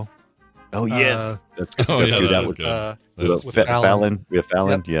show. Oh yes. That's good Oh, stuff yeah, too. that That is was good. with with Fallon.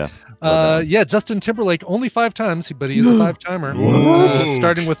 Fallon. Yeah. Yeah, Justin Timberlake only 5 times, but he is a 5-timer. Ooh.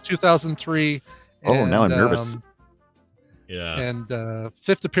 Starting with 2003. Oh, now I'm nervous. Yeah. And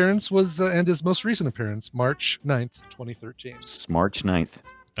 5th appearance was and his most recent appearance, March 9th, 2013. March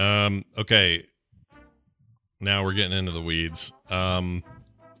 9th. Okay. Now we're getting into the weeds.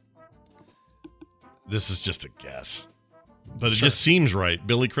 This is just a guess, but it just seems right.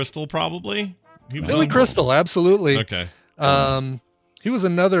 Billy Crystal, probably. He was Billy on- Crystal, absolutely. Okay. He was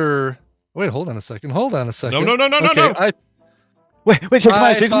another. Wait, hold on a second. No. Okay, Wait, change your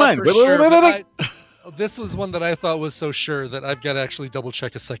mind. Change your thought mind. for Wait, sure, wait. but this was one that I thought was so sure that I've got to actually double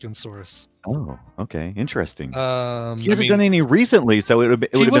check a second source. Oh, okay, interesting. He I hasn't mean- done any recently, so it would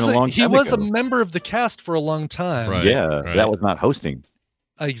have been a long time He was ago. a member of the cast for a long time. Right. Yeah, that was not hosting.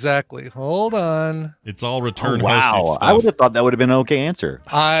 Exactly. Hold on. It's all return Oh, wow, hosting stuff. I would have thought that would have been an okay answer.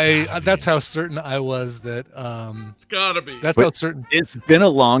 That's how certain I was that. It's gotta be. That's Wait. how certain. It's been a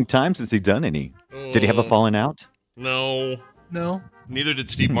long time since he's done any. Did he have a falling out? No. No. Neither did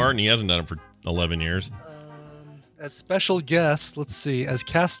Steve Martin. He hasn't done it for 11 years. As special guest, let's see, as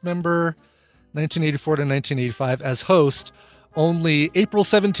cast member, 1984 to 1985. As host, only April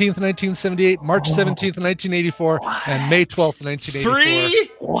 17th, 1978, March 17th, 1984, and May 12th,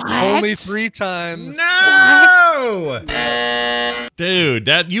 1984. Only 3 times. No! Dude,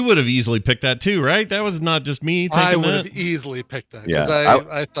 that you would have easily picked that too, right? That was not just me thinking I would that. have easily picked that Yeah, because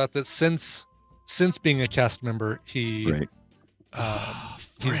I thought that since being a cast member, he's been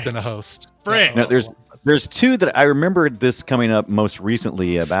a host. Frick. Now, there's 2 that I remember this coming up most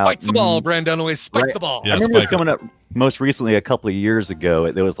recently about. Spike the ball, Brandon. Always spike Right. the ball. Yeah, I remember this Spike it. coming up most recently a couple of years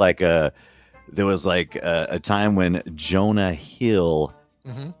ago. There was like a time when Jonah Hill.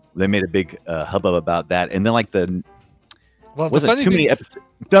 Mhm. They made a big hubbub about that, and then like the Well, the wasn't funny too thing, many episodes.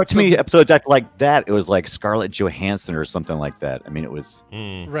 Not too many episodes after like that. It was like Scarlett Johansson or something like that. I mean, it was.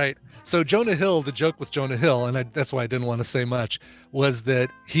 right? So Jonah Hill, the joke with Jonah Hill, and that's why I didn't want to say much, was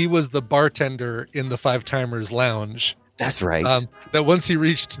that he was the bartender in the 5-timers lounge. That's right. That once he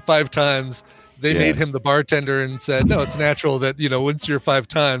reached 5 times, they made him the bartender and said, no, it's natural that, once you're 5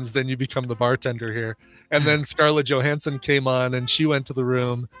 times, then you become the bartender here. And then Scarlett Johansson came on and she went to the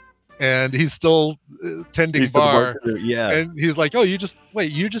room and he's still tending bar. Yeah. And he's like, oh, you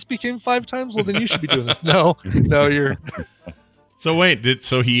just became 5 times? Well, then you should be doing this. No, you're. So wait,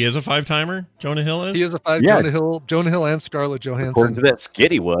 so he is a 5-timer? Jonah Hill is? He is a 5. Yeah. Jonah Hill and Scarlett Johansson. According to that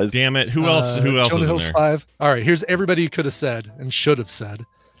skit, he was. Damn it. Who else Jonah is in Hill's there? 5. All right, here's everybody you could have said and should have said.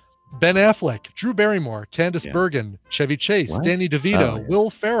 Ben Affleck, Drew Barrymore, Candice Bergen, Chevy Chase, What? Danny DeVito, Will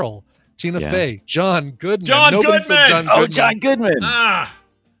Ferrell, Tina Fey, John Goodman. John Nobody Goodman! said John Goodman. John Goodman. Ah!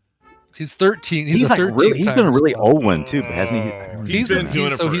 He's 13. He's a like 13 he's been a really old one too, hasn't he? He's been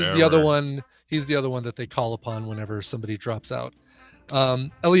doing it so he's the other forever. one. He's the other one that they call upon whenever somebody drops out.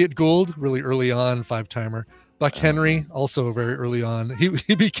 Elliot Gould, really early on, 5-timer. Buck Henry, also very early on.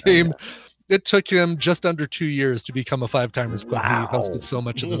 He became. It took him just under 2 years to become a 5-timers club. Wow. He hosted so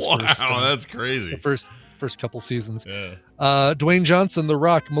much of this Wow, the that's crazy. first couple seasons. Yeah. Dwayne Johnson, The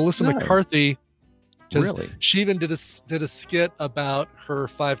Rock, Melissa Nice. McCarthy. 'Cause Really? she even did a skit about her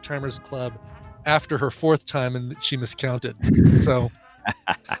 5-timers club after her 4th time, and she miscounted. So,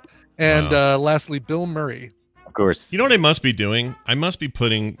 and lastly, Bill Murray. Of course. You know what I must be doing? I must be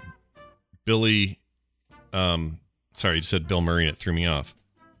putting Billy. Sorry, you said Bill Murray and it threw me off.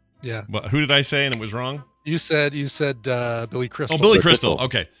 Yeah, Well, who did I say and it was wrong? you said Billy Crystal. Oh, Billy Billy Crystal. Crystal.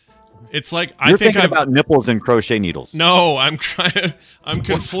 Okay, it's like You're I think thinking about nipples and crochet needles. No, I'm trying. I'm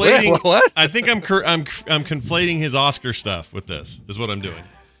conflating. What? I think I'm conflating his Oscar stuff with this. Is what I'm doing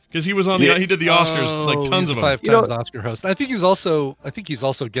because he was on the. He did the Oscars like tons he's of a them. 5 times Oscar host. I think he's also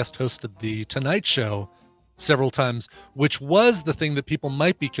guest hosted the Tonight Show several times, which was the thing that people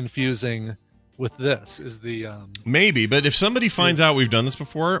might be confusing with this. Is the Maybe, but if somebody finds out we've done this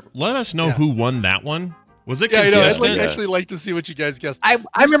before, let us know who won that one. Was it I'd consistent? actually like to see what you guys guessed. I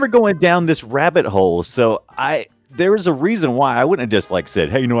remember going down this rabbit hole, so there was a reason why I wouldn't have just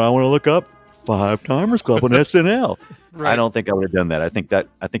said, hey, I want to look up 5-timers club on SNL. Right. I don't think I would have done that. I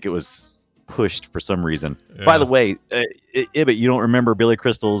think it was pushed for some reason. By the way, Ibbot, you don't remember Billy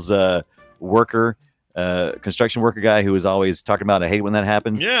Crystal's construction worker guy who was always talking about, I hate when that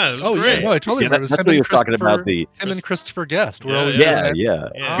happens. Yeah, it was great. Yeah, no, I totally remember. That's what he was talking about. Him and Christopher Guest. Were Yeah, always yeah. doing Yeah,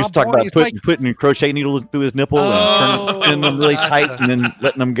 that. yeah. He was talking about putting crochet needles through his nipple and turning them really tight and then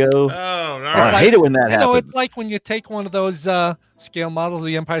letting them go. Oh, all I right. hate it when that happens. It's like when you take one of those scale models of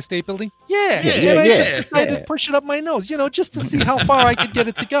the Empire State Building. I just decided to push it up my nose, just to see how far I could get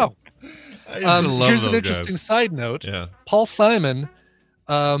it to go. I used to love Here's those an interesting guys. side note. Yeah. Paul Simon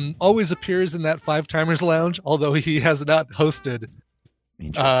always appears in that 5-timers lounge, although he has not hosted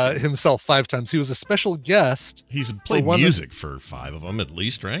himself 5 times. He was a special guest. He's played music for 5 of them at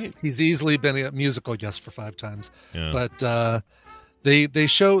least, right? He's easily been a musical guest for 5 times. Yeah. But the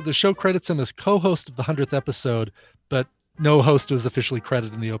show credits him as co-host of the 100th episode, but no host was officially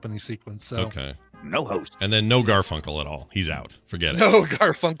credited in the opening sequence. So Okay. No host. And then no Garfunkel at all. He's out. Forget it. no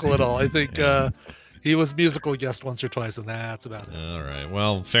Garfunkel at all. I think he was musical guest once or twice, and that's about it. All right.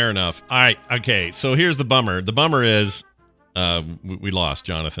 Well, fair enough. All right. Okay. So here's the bummer. The bummer is we lost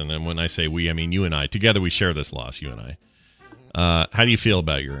Jonathan. And when I say we, I mean you and I. Together we share this loss, you and I. How do you feel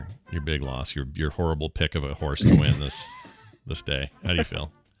about your big loss, your horrible pick of a horse to win this day? How do you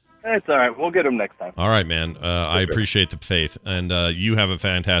feel? It's all right. We'll get him next time. All right, man. I appreciate the faith. And you have a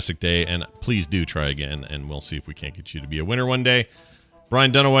fantastic day. And please do try again. And we'll see if we can't get you to be a winner one day.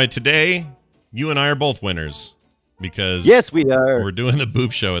 Brian Dunaway, today, you and I are both winners. Because yes, we are. We're doing the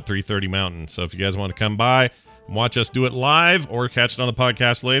Boop Show at 3:30 Mountain. So if you guys want to come by and watch us do it live or catch it on the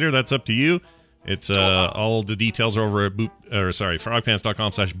podcast later, that's up to you. It's all the details are over at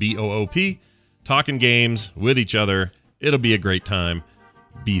frogpants.com/BOOP. Talking games with each other. It'll be a great time.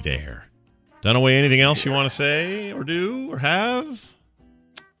 Be there. Dunaway, anything else you want to say or do or have?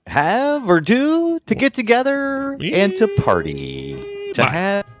 Have or do to get together and to party. To Bye.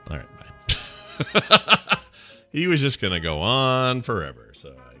 have. All right, bye. He was just going to go on forever,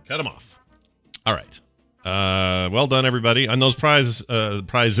 so I cut him off. All right. Well done, everybody. And those prizes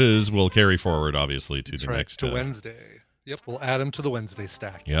will carry forward, obviously, to That's the right, next... to Wednesday. Yep, we'll add them to the Wednesday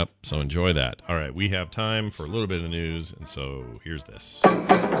stack. Yep, so enjoy that. All right, we have time for a little bit of news, and so here's this. Time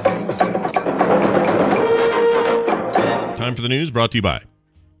for the news, brought to you by...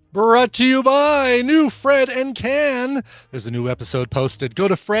 Brought to you by New Fred and Can. There's a new episode posted. Go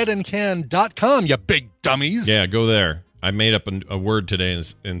to fredandcan.com, you big dummies. Yeah, go there. I made up a word today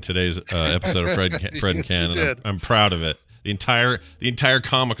in today's episode of Fred and Yes, Can, you and did. I'm proud of it. The entire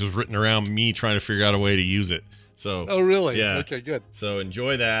comic was written around me trying to figure out a way to use it. So, Oh, really? Yeah. Okay, good. So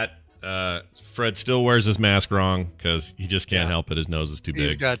enjoy that. Fred still wears his mask wrong because he just can't help it. His nose is too big.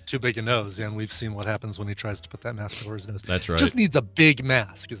 He's got too big a nose, and we've seen what happens when he tries to put that mask over his nose. That's right. Just needs a big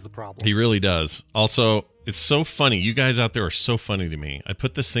mask is the problem. He really does. Also, it's so funny. You guys out there are so funny to me. I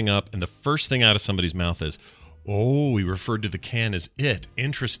put this thing up, and the first thing out of somebody's mouth is, "Oh, we referred to the can as it.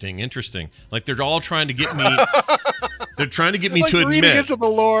 Interesting. Like they're all trying to get me. They're trying to get me like to reading admit. into the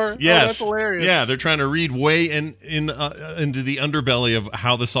lore. Yes, Oh, that's hilarious. Yeah, they're trying to read way into the underbelly of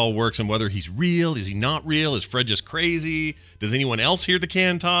how this all works and whether he's real. Is he not real? Is Fred just crazy? Does anyone else hear the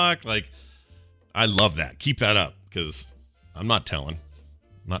can talk? Like, I love that. Keep that up because I'm not telling.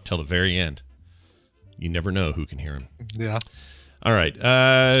 Not till the very end. You never know who can hear him. Yeah. All right.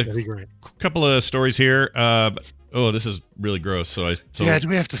 Very great. Couple of stories here. This is really gross. So do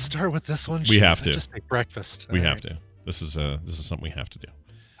we have to start with this one? We have to. Just make breakfast. We have to. This is something we have to do.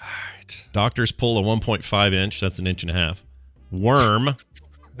 All right. Doctors pull a 1.5 inch, that's an inch and a half, worm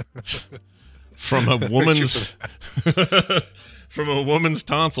from a woman's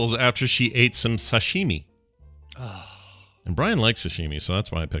tonsils after she ate some sashimi. Oh. And Brian likes sashimi, so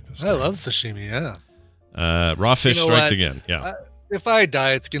that's why I picked this. I love sashimi. Yeah. Raw fish strikes what? again. Yeah. If I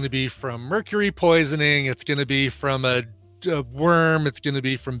die, it's going to be from mercury poisoning. It's going to be from a worm. It's going to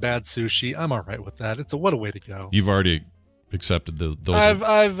be from bad sushi. I'm all right with that. What a way to go. You've already accepted those.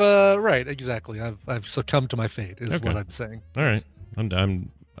 Right, exactly. I've succumbed to my fate. Is Okay. what I'm saying. All right.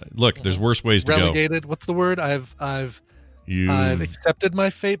 I'm. Look, there's worse ways to Relegated. What's the word? I've accepted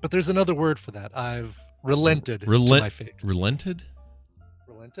my fate, but there's another word for that. I've relented to my fate. Relented?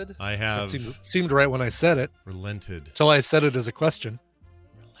 Relented? I have. That seemed right when I said it. Relented. Till I said it as a question.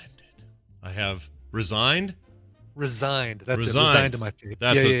 Relented. I have resigned. Resigned. That's Resigned. it. Resigned to my fate.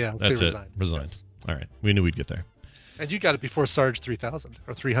 That's yeah. That's say it. resigned. Resigned. Yes. All right. We knew we'd get there. And you got it before Sarge 3000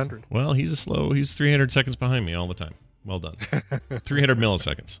 or 300. Well, he's 300 seconds behind me all the time. Well done. 300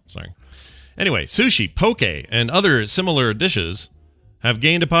 milliseconds. Sorry. Anyway, sushi, poke, and other similar dishes have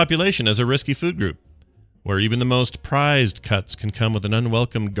gained a population as a risky food group, where even the most prized cuts can come with an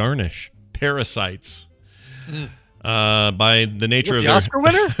unwelcome garnish. Parasites. By the nature of the Oscar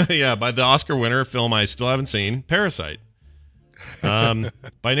winner? Yeah, by the Oscar winner film I still haven't seen, Parasite.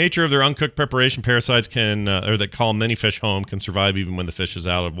 By nature of their uncooked preparation, parasites that call many fish home can survive even when the fish is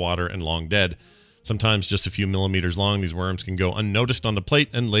out of water and long dead. Sometimes just a few millimeters long, these worms can go unnoticed on the plate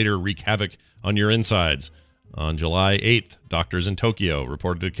and later wreak havoc on your insides. On July 8th, doctors in Tokyo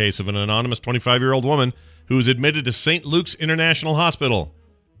reported a case of an anonymous 25-year-old woman who was admitted to St. Luke's International Hospital.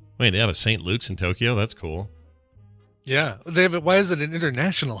 Wait, they have a St. Luke's in Tokyo? That's cool. Yeah. Why is it an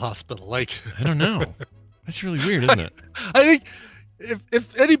international hospital? I don't know. That's really weird, isn't it? I think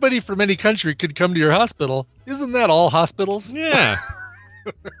if anybody from any country could come to your hospital, isn't that all hospitals? Yeah.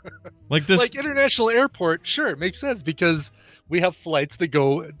 Like international airport, sure, it makes sense because we have flights that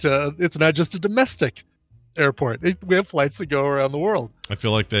go to. It's not just a domestic airport. We have flights that go around the world. I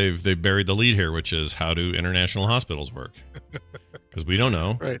feel like they've buried the lead here, which is how do international hospitals work? Because we don't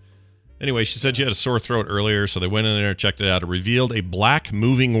know. Right. Anyway, she said she had a sore throat earlier, so they went in there, checked it out. It revealed a black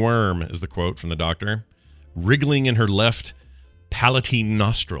moving worm, is the quote from the doctor, wriggling in her left palatine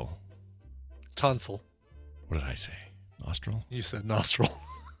nostril. Tonsil. What did I say? Nostril? You said nostril.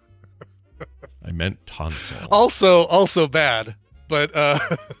 I meant tonsil. Also bad, but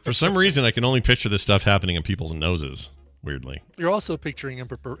for some reason I can only picture this stuff happening in people's noses. Weirdly, you're also picturing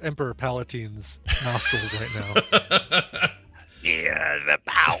Emperor Palatine's nostrils right now. Yeah, the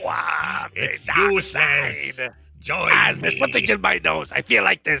power. It's useless. Join me. There's something in my nose. I feel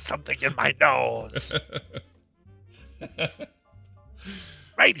like there's something in my nose.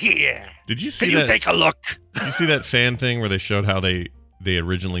 Right here. Did you see Can you take a look? Did you see that fan thing where they showed how they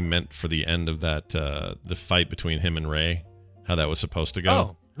originally meant for the end of that the fight between him and Ray, how that was supposed to go?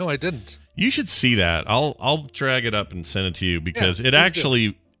 Oh, no, I didn't. You should see that. I'll drag it up and send it to you because it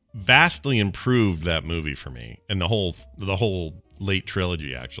actually vastly improved that movie for me and the whole late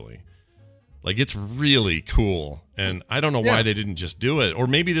trilogy actually. Like it's really cool, and I don't know why they didn't just do it, or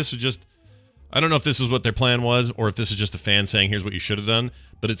maybe this was just. I don't know if this is what their plan was or if this is just a fan saying, here's what you should have done.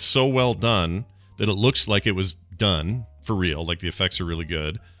 But it's so well done that it looks like it was done for real. Like the effects are really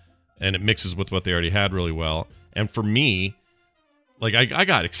good. And it mixes with what they already had really well. And for me, like I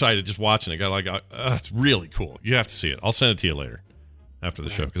got excited just watching it. It's really cool. You have to see it. I'll send it to you later after the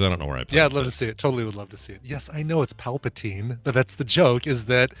show because I don't know where I put it. Yeah, I'd love to see it. Totally would love to see it. Yes, I know it's Palpatine, but that's the joke is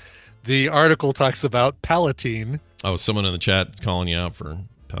that the article talks about Palatine. Oh, someone in the chat calling you out for...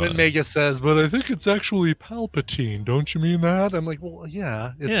 When Mega says, but I think it's actually Palpatine. Don't you mean that? I'm like, well,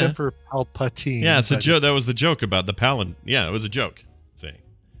 yeah, it's Emperor Palpatine. Yeah, it's a joke. That was the joke about the Palin. Yeah, it was a joke. See.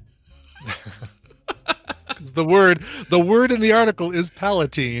 The word in the article is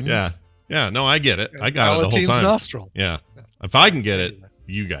palatine. Yeah. Yeah. No, I get it. I got it the whole Palatine's time. nostril. Yeah. If I can get it,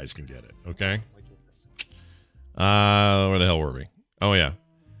 you guys can get it. Okay. Where the hell were we? Oh yeah.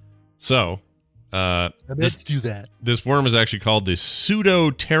 So, Let's do that. This worm is actually called the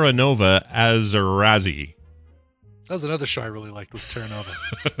Pseudo-Terranova azarazi. That was another show I really liked, was Terranova.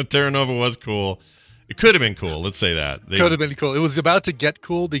 Terranova was cool. It could have been cool. Let's say that. Could have been cool. It was about to get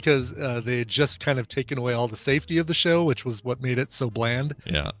cool because they had just kind of taken away all the safety of the show, which was what made it so bland.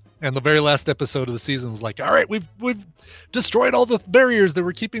 Yeah. And the very last episode of the season was like, all right, we've destroyed all the barriers that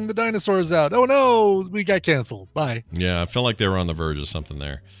were keeping the dinosaurs out. Oh no, we got canceled. Bye. Yeah, I felt like they were on the verge of something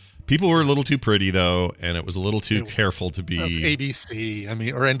there. People were a little too pretty though, and it was a little too careful to be. It's ABC,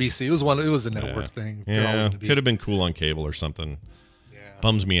 or NBC. It was a network thing. Yeah, could have been cool on cable or something. Yeah.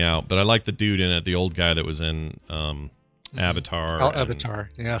 Bums me out, but I like the dude in it, the old guy that was in Avatar. Avatar,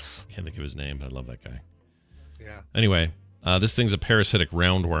 yes. Can't think of his name, but I love that guy. Yeah. Anyway, this thing's a parasitic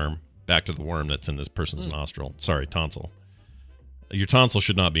roundworm. Back to the worm that's in this person's nostril. Sorry, tonsil. Your tonsil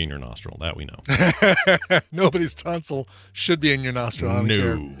should not be in your nostril. That we know. Nobody's tonsil should be in your nostril. I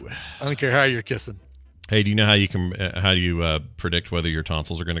don't care how you're kissing. Hey, do you know how you predict whether your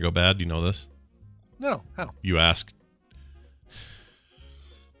tonsils are going to go bad? Do you know this? No. How? You ask.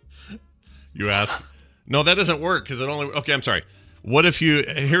 No, that doesn't work because it only. Okay, I'm sorry. What if you?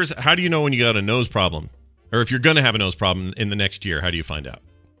 How do you know when you got a nose problem, or if you're going to have a nose problem in the next year? How do you find out?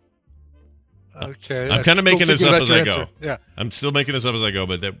 Okay, I'm kind of making this up as I go. Yeah, I'm still making this up as I go.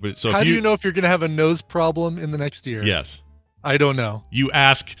 But how do you know if you're going to have a nose problem in the next year? Yes, I don't know. You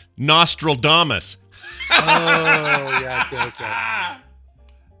ask Nostradamus. Oh yeah, okay.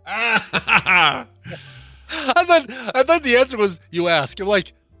 I thought the answer was you ask. I'm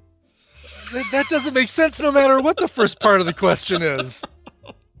like, that doesn't make sense. No matter what the first part of the question is.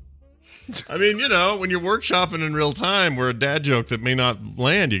 I mean, when you're workshopping in real time, we're a dad joke that may not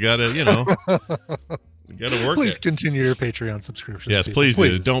land. You gotta, you gotta work. Please it. continue your Patreon subscription. Yes, please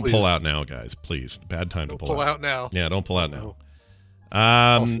do. Don't pull out now, guys. Please, bad time to pull out now. Yeah, don't pull out now.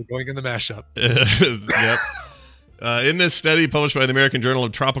 Also going in the mashup. Yep. In this study published by the American Journal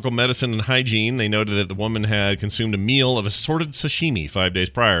of Tropical Medicine and Hygiene, they noted that the woman had consumed a meal of assorted sashimi 5 days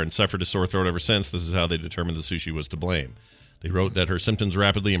prior and suffered a sore throat ever since. This is how they determined the sushi was to blame. They wrote that her symptoms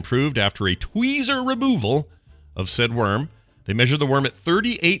rapidly improved after a tweezer removal of said worm. They measured the worm at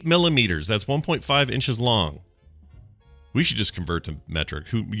 38 millimeters. That's 1.5 inches long. We should just convert to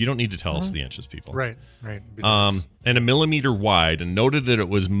metric. You don't need to tell us the inches, people. Right. And a millimeter wide, and noted that it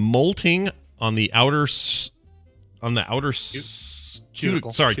was molting on the outer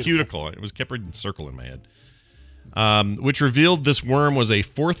cuticle. It was kept reading circle in my head. Which revealed this worm was a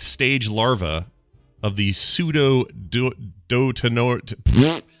fourth stage larva of the Pseudo-Terranova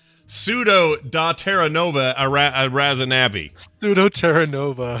razanavi.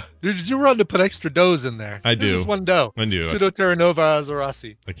 Pseudo-Terranova. You run to put extra doughs in there. I do. There's just one dough. I do. Pseudo-Terranova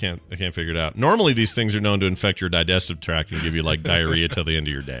azarasi. I can't figure it out. Normally, these things are known to infect your digestive tract and give you like diarrhea till the end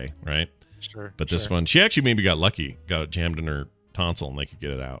of your day, right? Sure. But this one, she actually maybe got lucky. Got it jammed in her tonsil and they could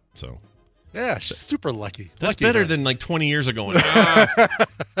get it out. So. Yeah, she's super lucky. That's better than like 20 years ago.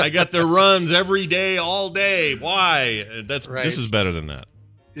 I got the runs every day, all day. Why? This is better than that.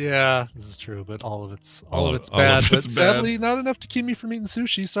 Yeah, this is true, but all of it's bad. But sadly, not enough to keep me from eating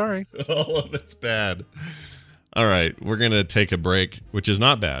sushi. Sorry. All of it's bad. All right, we're gonna take a break, which is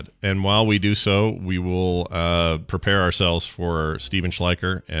not bad. And while we do so, we will prepare ourselves for Steven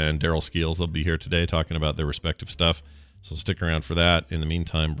Schleicher and Daryl Skeels. They'll be here today talking about their respective stuff. So stick around for that. In the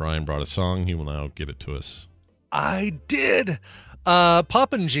meantime, Brian brought a song. He will now give it to us. I did.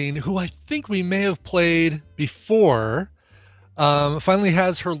 Poppin' Jean, who I think we may have played before, finally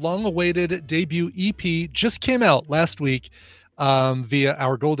has her long-awaited debut EP. Just came out last week via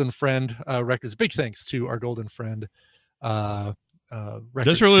Our Golden Friend Records. Big thanks to Our Golden Friend Records.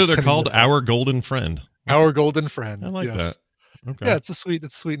 That's really what they're called, Our Golden Friend. Our Golden Friend. I like that. Okay. Yeah, it's a sweet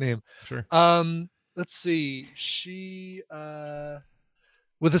name. Sure. Let's see. She,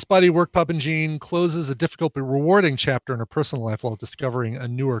 with this body of work, Poppin' Jean closes a difficult but rewarding chapter in her personal life while discovering a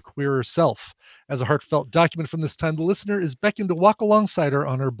newer, queerer self. As a heartfelt document from this time, the listener is beckoned to walk alongside her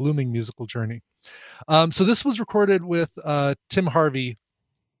on her blooming musical journey. So this was recorded with Tim Harvey,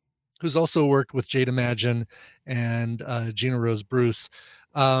 who's also worked with Jade Imagine and Gina Rose Bruce.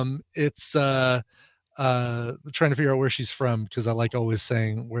 It's trying to figure out where she's from because I like always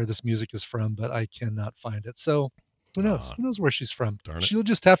saying where this music is from, but I cannot find it. So who knows? Who knows where she's from? She'll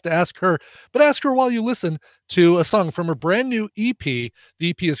just have to ask her, but ask her while you listen to a song from her brand new EP. The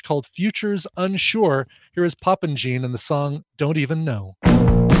EP is called Futures Unsure. Here is Poppin' Jean and the song Don't Even Know.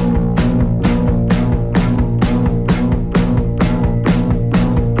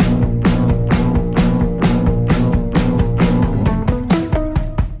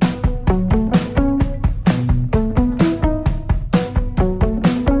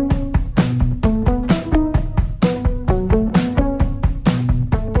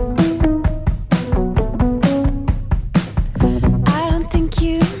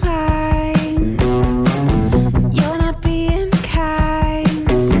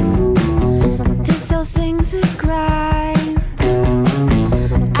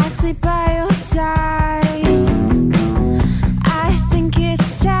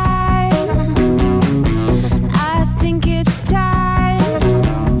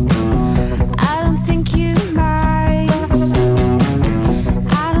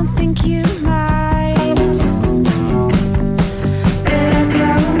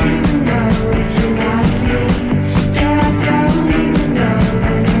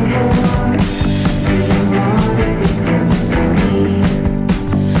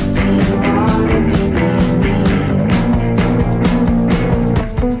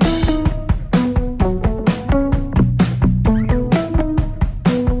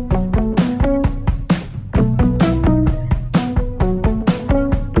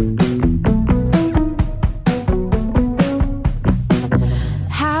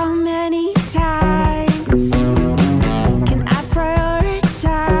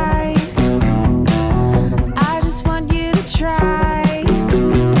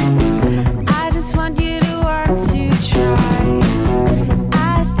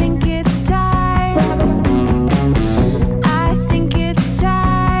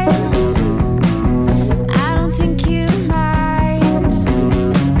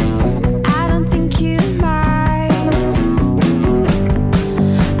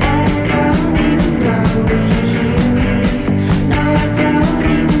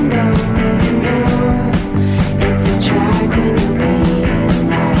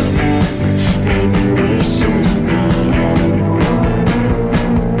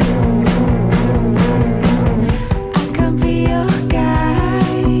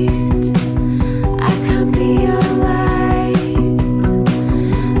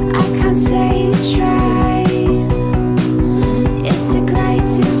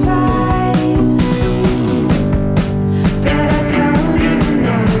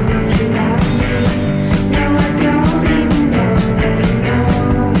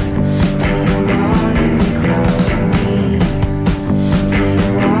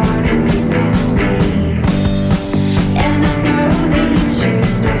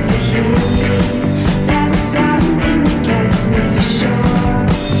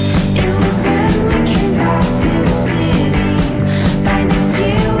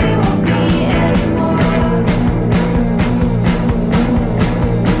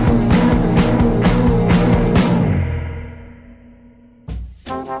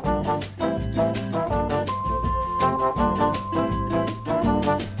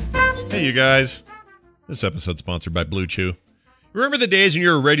 Hey, you guys. This episode's sponsored by Blue Chew. Remember the days when you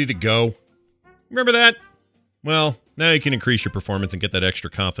were ready to go? Remember that? Well, now you can increase your performance and get that extra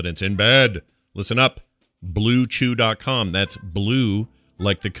confidence in bed. Listen up. BlueChew.com. That's blue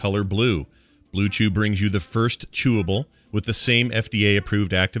like the color blue. Blue Chew brings you the first chewable with the same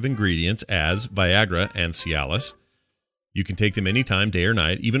FDA-approved active ingredients as Viagra and Cialis. You can take them anytime, day or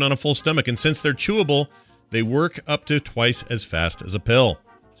night, even on a full stomach. And since they're chewable, they work up to twice as fast as a pill.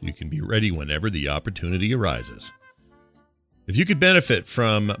 So you can be ready whenever the opportunity arises. If you could benefit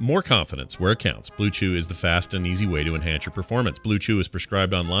from more confidence where it counts, Blue Chew is the fast and easy way to enhance your performance. Blue Chew is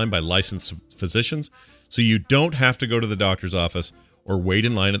prescribed online by licensed physicians, so you don't have to go to the doctor's office or wait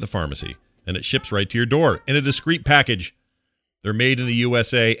in line at the pharmacy. And it ships right to your door in a discreet package. They're made in the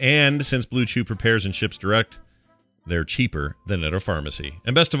USA, and since Blue Chew prepares and ships direct, they're cheaper than at a pharmacy.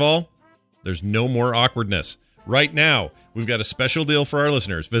 And best of all, there's no more awkwardness. Right now, we've got a special deal for our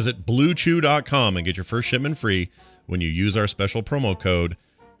listeners. Visit BlueChew.com and get your first shipment free when you use our special promo code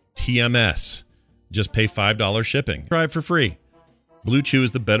TMS. Just pay $5 shipping. Try it for free. Blue Chew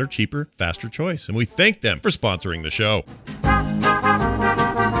is the better, cheaper, faster choice, and we thank them for sponsoring the show.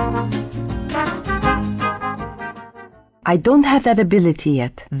 I don't have that ability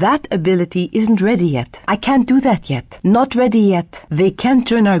yet. That ability isn't ready yet. I can't do that yet. Not ready yet. They can't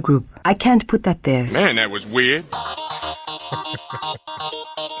join our group. I can't put that there. Man, that was weird.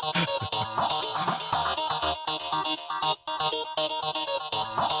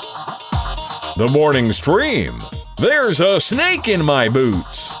 The morning stream. There's a snake in my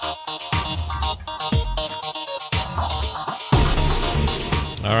boots.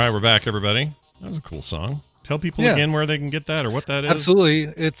 All right, we're back, everybody. That was a cool song. Tell people again where they can get that or what that is. Absolutely.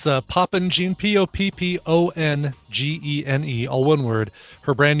 It's Poppin' Gene, Poppongene, all one word.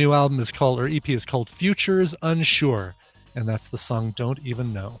 Her brand new album is called, or EP is called Futures Unsure. And that's the song Don't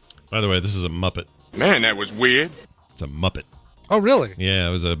Even Know. By the way, this is a Muppet. Man, that was weird. It's a Muppet. Oh, really? Yeah,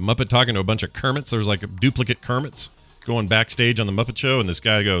 it was a Muppet talking to a bunch of Kermits. There was like a duplicate Kermits going backstage on the Muppet Show, and this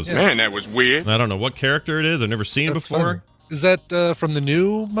guy goes, Man, that was weird. I don't know what character it is. I've never seen it before. Funny. Is that from the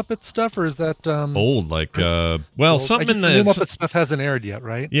new Muppet stuff, or is that old? Like, something in the new the Muppet stuff hasn't aired yet,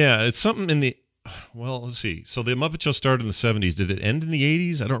 right? Yeah, it's something in the. Well, let's see. So the Muppet Show started in the 70s. Did it end in the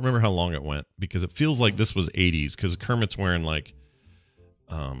 80s? I don't remember how long it went because it feels like this was 80s because Kermit's wearing like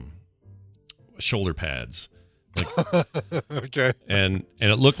shoulder pads. Like, okay. And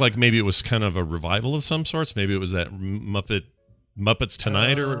it looked like maybe it was kind of a revival of some sorts. Maybe it was that Muppets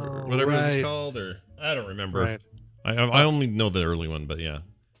Tonight or whatever it was called, or I don't remember. Right. I only know the early one, but yeah.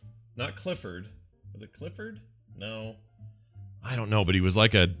 Not Clifford. Was it Clifford? No. I don't know, but he was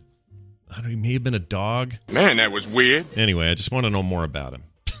like he may have been a dog. Man, that was weird. Anyway, I just want to know more about him.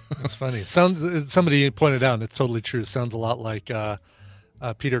 That's funny. Somebody pointed out, and it's totally true. Sounds a lot like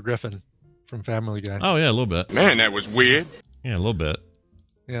Peter Griffin from Family Guy. Oh, yeah, a little bit. Man, that was weird. Yeah, a little bit.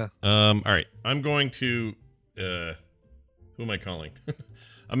 Yeah. All right. I'm going to who am I calling?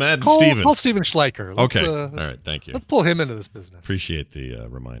 I'm adding Steven. Call Steven Schleicher. Okay. All right. Thank you. Let's pull him into this business. Appreciate the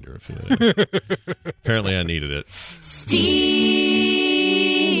reminder of who it is. Apparently, I needed it. Steven.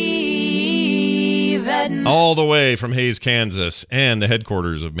 All the way from Hayes, Kansas, and the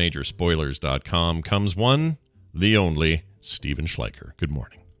headquarters of MajorSpoilers.com comes one, the only, Steven Schleicher. Good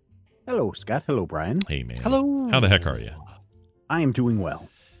morning. Hello, Scott. Hello, Brian. Hey, man. Hello. How the heck are you? I am doing well.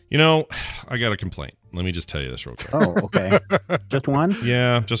 You know, I got a complaint. Let me just tell you this real quick. Oh, okay. Just one?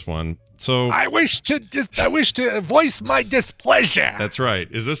 Yeah, just one. So I wish to voice my displeasure. That's right.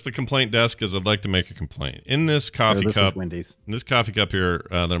 Is this the complaint desk? Because I'd like to make a complaint. In this coffee cup, this coffee cup here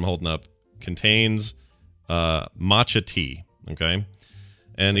that I'm holding up contains matcha tea. Okay.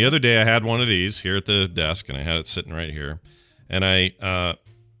 And the other day I had one of these here at the desk, and I had it sitting right here, and I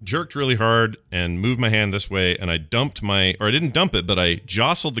jerked really hard and moved my hand this way, and I didn't dump it, but I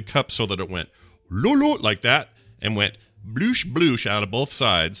jostled the cup so that it went lulu like that and went bloosh bloosh out of both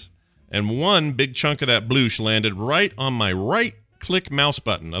sides, and one big chunk of that bloosh landed right on my right click mouse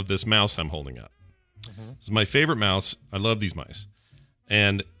button of this mouse I'm holding up. This is my favorite mouse. I love these mice.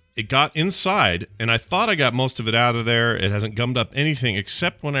 And it got inside, and I thought I got most of it out of there. It hasn't gummed up anything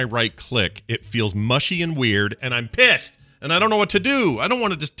except when I right click. It feels mushy and weird, and I'm pissed. And I don't know what to do. I don't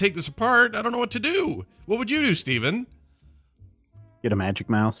want to just take this apart. I don't know what to do. What would you do, Steven? Get a magic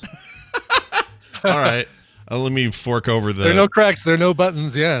mouse. All right. Let me fork over the... There are no cracks. There are no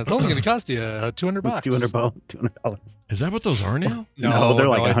buttons. Yeah. It's only going to cost you $200. $200. Is that what those are now? No, they're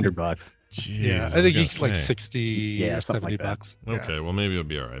like $100. Jeez, yeah, I think it's like 60 or 70 like bucks. Okay, well maybe it'll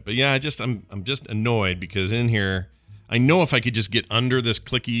be all right. But yeah, I'm just annoyed because in here I know if I could just get under this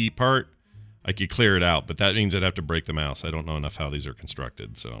clicky part, I could clear it out, but that means I'd have to break the mouse. I don't know enough how these are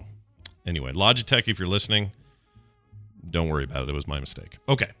constructed. So anyway, Logitech, if you're listening, don't worry about it. It was my mistake.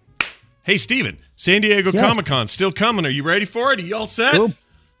 Okay. Hey, Steven, San Diego Comic-Con still coming. Are you ready for it? Are you all set? Oh,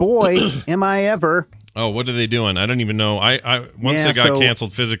 boy, am I ever. Oh, what are they doing? I don't even know. Once it got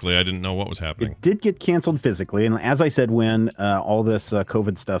canceled physically, I didn't know what was happening. It did get canceled physically. And as I said, when all this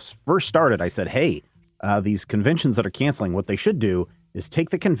COVID stuff first started, I said, hey, these conventions that are canceling, what they should do is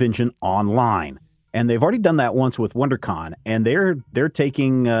take the convention online. And they've already done that once with WonderCon. And they're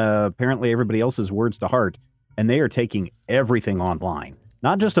taking apparently everybody else's words to heart. And they are taking everything online.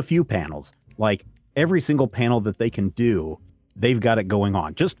 Not just a few panels. Like every single panel that they can do, they've got it going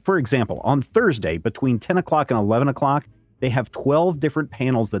on. Just for example, on Thursday, between 10 o'clock and 11 o'clock, they have 12 different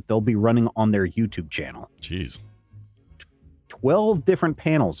panels that they'll be running on their YouTube channel. Jeez. 12 different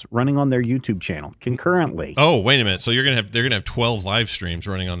panels running on their YouTube channel concurrently. Oh, wait a minute. So they're gonna have 12 live streams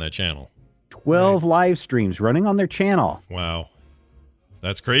running on that channel. 12 live streams running on their channel. Wow.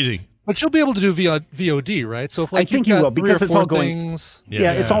 That's crazy. But you'll be able to do VOD, right? So if I think you will, because it's all going. Things,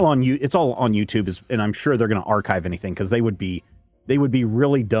 yeah, it's all on you. It's all on YouTube, and I'm sure they're going to archive anything because they would be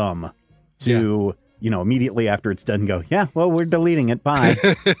really dumb to immediately after it's done go, yeah, well, we're deleting it. Bye.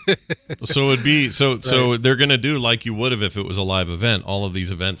 So it'd be so they're going to do like you would have if it was a live event. All of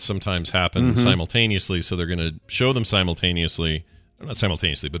these events sometimes happen simultaneously, so they're going to show them simultaneously. Not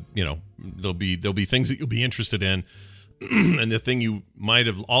simultaneously, but there'll be things that you'll be interested in. And the thing you might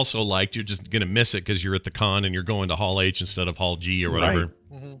have also liked, you're just going to miss it because you're at the con and you're going to Hall H instead of Hall G or whatever. Right.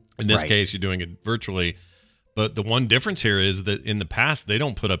 Mm-hmm. In this case, you're doing it virtually. But the one difference here is that in the past, they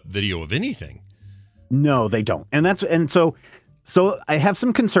don't put up video of anything. No, they don't. And so I have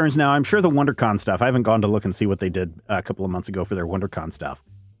some concerns now. I'm sure the WonderCon stuff, I haven't gone to look and see what they did a couple of months ago for their WonderCon stuff.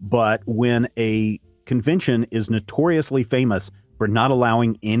 But when a convention is notoriously famous for not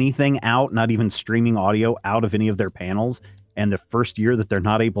allowing anything out, not even streaming audio out of any of their panels. And the first year that they're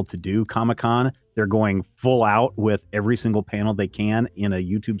not able to do Comic-Con, they're going full out with every single panel they can in a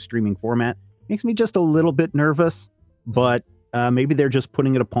YouTube streaming format. Makes me just a little bit nervous, but maybe they're just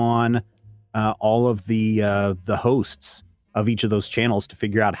putting it upon all of the hosts of each of those channels to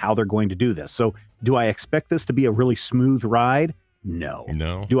figure out how they're going to do this. So do I expect this to be a really smooth ride? No.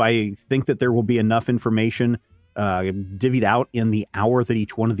 Do I think that there will be enough information divvied out in the hour that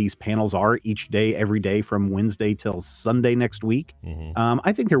each one of these panels are each day, every day from Wednesday till Sunday next week?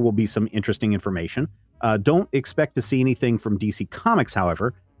 I think there will be some interesting information. Don't expect to see anything from DC Comics,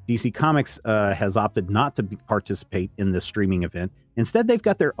 however. DC Comics has opted not to participate in this streaming event. Instead, they've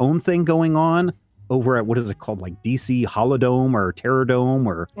got their own thing going on over at, what is it called, like DC Holodome or Terradome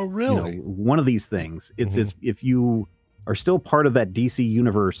or one of these things. It's if you are still part of that DC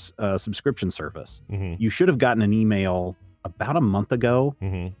Universe subscription service. You should have gotten an email about a month ago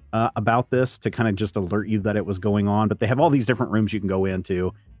about this to kind of just alert you that it was going on. But they have all these different rooms you can go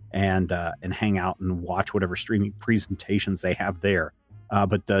into and hang out and watch whatever streaming presentations they have there.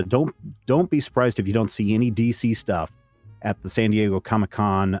 But don't be surprised if you don't see any DC stuff at the San Diego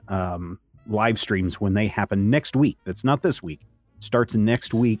Comic-Con live streams when they happen next week. That's not this week. Starts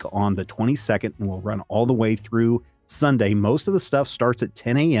next week on the 22nd and will run all the way through Sunday. Most of the stuff starts at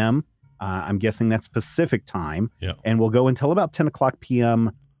 10 a.m. I'm guessing that's Pacific time. Yeah. And will go until about 10 o'clock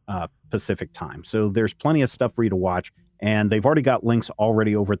p.m. Pacific time. So there's plenty of stuff for you to watch. And they've already got links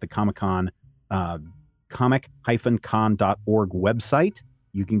already over at the Comic-Con, comic-con.org website.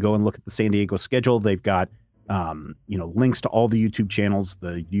 You can go and look at the San Diego schedule. They've got links to all the YouTube channels.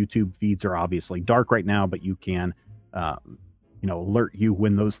 The YouTube feeds are obviously dark right now, but you can alert you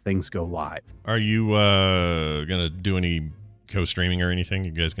when those things go live. Are you gonna do any co-streaming or anything?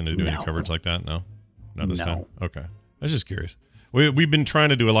 You guys gonna do any coverage like that? No, not this time. Okay, I was just curious. We've been trying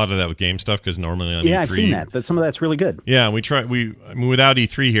to do a lot of that with game stuff because normally on E3, I've seen that. Some of that's really good. Yeah, without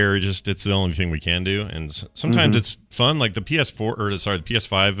E3 here, it's the only thing we can do, and sometimes it's fun. Like the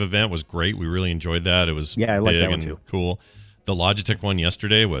PS5 event was great. We really enjoyed that. It was I like that one too. Cool. The Logitech one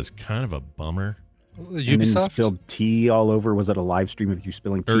yesterday was kind of a bummer. Ubisoft? And then you spilled tea all over. Was it a live stream of you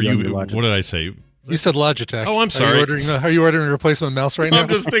spilling tea on your Logitech? What did I say? You said Logitech. Oh, I'm sorry. Are you ordering a replacement mouse right now? I'm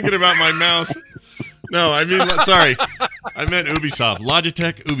just thinking about my mouse. No, I mean, sorry. I meant Ubisoft.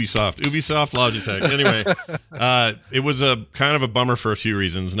 Logitech, Ubisoft. Ubisoft, Logitech. Anyway, it was a kind of a bummer for a few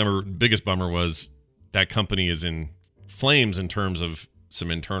reasons. Biggest bummer was that company is in flames in terms of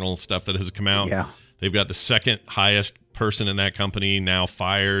some internal stuff that has come out. Yeah. They've got the second highest person in that company now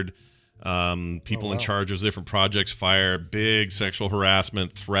fired. People in charge of different projects fired. Big sexual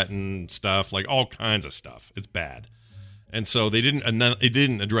harassment, threatened stuff, like all kinds of stuff. It's bad. And so it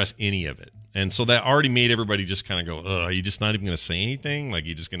didn't address any of it. And so that already made everybody just kind of go, are you just not even going to say anything? Like,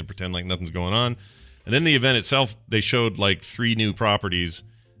 you just going to pretend like nothing's going on? And then the event itself, they showed like 3 new properties.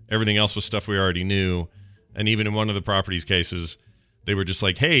 Everything else was stuff we already knew. And even in one of the properties cases, they were just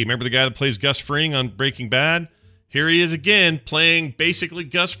like, hey, remember the guy that plays Gus Fring on Breaking Bad? Here he is again, playing basically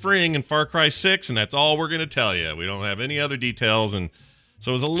Gus Fring in Far Cry 6, and that's all we're going to tell you. We don't have any other details, and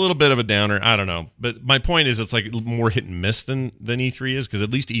so it was a little bit of a downer. I don't know. But my point is it's like more hit and miss than E3 is, because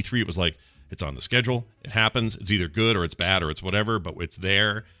at least E3, it was like, it's on the schedule, it happens, it's either good or it's bad or it's whatever, but it's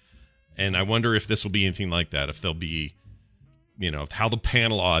there. And I wonder if this will be anything like that, if there'll be, how the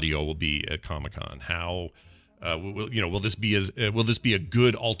panel audio will be at Comic-Con, how... will this be a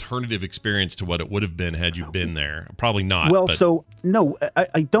good alternative experience to what it would have been had you been there? Probably not. Well, so no,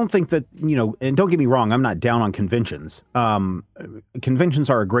 I don't think that, and don't get me wrong, I'm not down on conventions. Conventions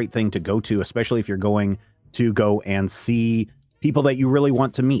are a great thing to go to, especially if you're going to go and see people that you really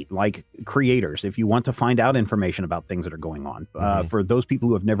want to meet, like creators, if you want to find out information about things that are going on. For those people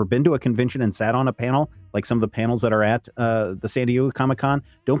who have never been to a convention and sat on a panel, like some of the panels that are at the San Diego Comic-Con,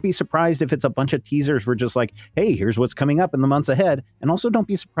 don't be surprised if it's a bunch of teasers for just like, hey, here's what's coming up in the months ahead. And also don't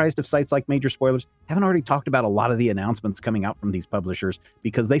be surprised if sites like Major Spoilers haven't already talked about a lot of the announcements coming out from these publishers,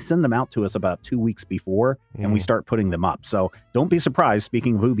 because they send them out to us about 2 weeks before and we start putting them up. So don't be surprised,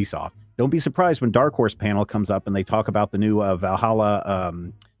 speaking of Ubisoft, don't be surprised when Dark Horse panel comes up and they talk about the new Valhalla,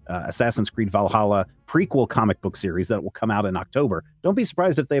 Assassin's Creed Valhalla prequel comic book series that will come out in October. Don't be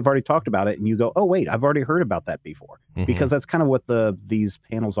surprised if they've already talked about it and you go, oh, wait, I've already heard about that before. Because that's kind of what these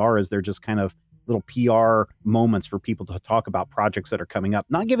panels are, is they're just kind of little PR moments for people to talk about projects that are coming up.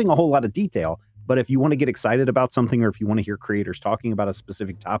 Not giving a whole lot of detail, but if you want to get excited about something or if you want to hear creators talking about a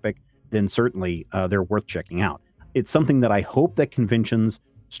specific topic, then certainly they're worth checking out. It's something that I hope that conventions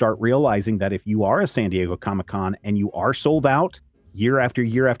start realizing, that if you are a San Diego Comic-Con and you are sold out year after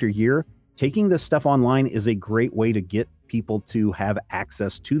year after year, taking this stuff online is a great way to get people to have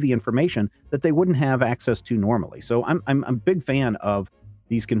access to the information that they wouldn't have access to normally. So I'm a big fan of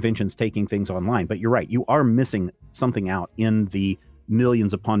these conventions taking things online, but you're right, you are missing something out in the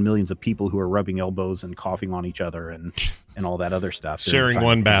millions upon millions of people who are rubbing elbows and coughing on each other and all that other stuff. Sharing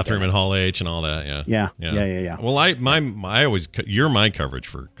one bathroom in Hall H and all that. Yeah. Well, you're my coverage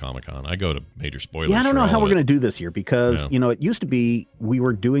for Comic-Con. I go to Major Spoilers. Yeah, I don't know how we're going to do this year, because, it used to be we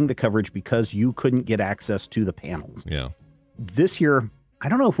were doing the coverage because you couldn't get access to the panels. Yeah. This year, I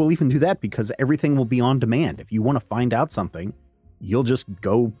don't know if we'll even do that, because everything will be on demand. If you want to find out something, you'll just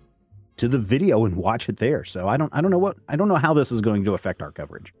go to the video and watch it there. So I don't know how this is going to affect our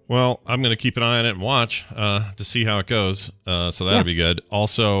coverage. Well, I'm going to keep an eye on it and watch to see how it goes. So that'll be good.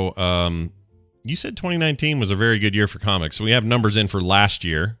 Also, you said 2019 was a very good year for comics. So we have numbers in for last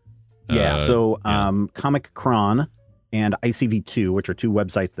year. Comic Cron and ICV2, which are 2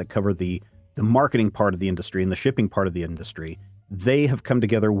 websites that cover the marketing part of the industry and the shipping part of the industry, they have come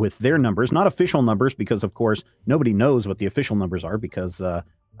together with their numbers, not official numbers, because of course nobody knows what the official numbers are, because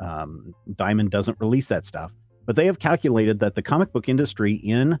Diamond doesn't release that stuff. But they have calculated that the comic book industry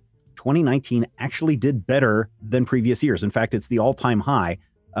in 2019 actually did better than previous years. In fact, it's the all-time high,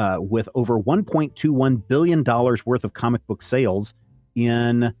 with over $1.21 billion worth of comic book sales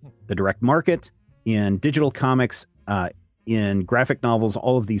in the direct market, in digital comics, in graphic novels,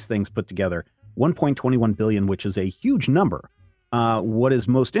 all of these things put together. 1.21 billion, which is a huge number. What is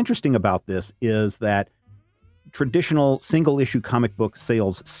most interesting about this is that traditional single-issue comic book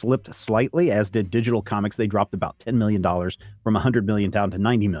sales slipped slightly, as did digital comics. They dropped about $10 million from $100 million down to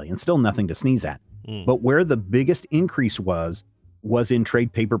 $90 million. Still nothing to sneeze at. But where the biggest increase was in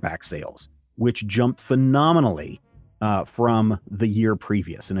trade paperback sales, which jumped phenomenally from the year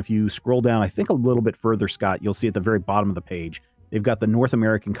previous. And if you scroll down, I think a little bit further, Scott, you'll see at the very bottom of the page, they've got the North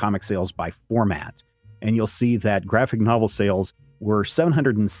American comic sales by format. And you'll see that graphic novel sales were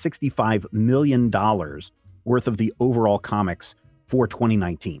 $765 million worth of the overall comics for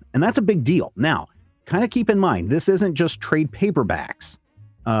 2019. And that's a big deal. Now, kind of keep in mind, this isn't just trade paperbacks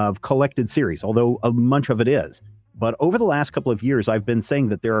of collected series, although much of it is. But over the last couple of years, I've been saying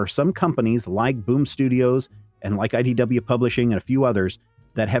that there are some companies like Boom Studios and like IDW Publishing and a few others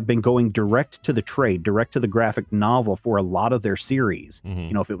that have been going direct to the trade, direct to the graphic novel for a lot of their series.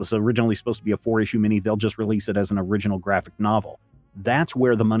 If it was originally supposed to be a 4-issue mini, they'll just release it as an original graphic novel. That's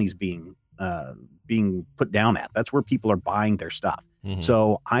where the money's being put down at. That's where people are buying their stuff.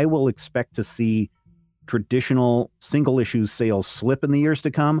 So I will expect to see traditional single issue sales slip in the years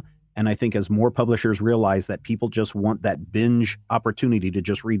to come. And I think as more publishers realize that people just want that binge opportunity to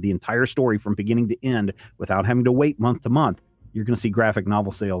just read the entire story from beginning to end without having to wait month to month, you're going to see graphic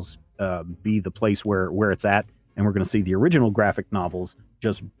novel sales be the place where it's at. and we're going to see the original graphic novels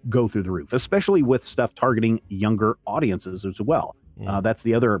just go through the roof, especially with stuff targeting younger audiences as well. That's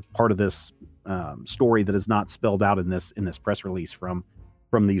the other part of this story that is not spelled out in this press release from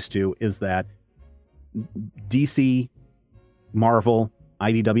these two, is that DC, Marvel,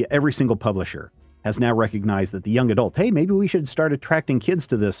 IDW, every single publisher has now recognized that the young adult, hey, maybe we should start attracting kids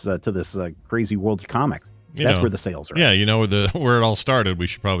to this crazy world of comics. That's where the sales are. Yeah, where it all started. We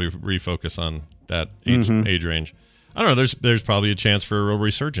should probably refocus on that age range. I don't know. There's probably a chance for a real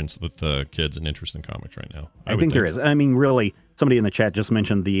resurgence with kids and interest in comics right now. I think there is. I mean, really, somebody in the chat just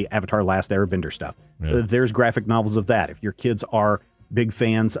mentioned the Avatar: Last Airbender stuff. Yeah. There's graphic novels of that. If your kids are big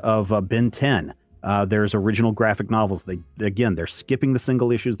fans of Ben 10, there's original graphic novels. They're skipping the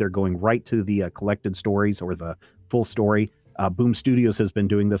single issues. They're going right to the collected stories or the full story. Boom Studios has been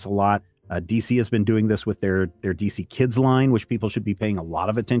doing this a lot. DC has been doing this with their DC Kids line, which people should be paying a lot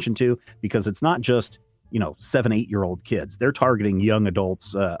of attention to, because it's not just 7-8-year-old kids. They're targeting young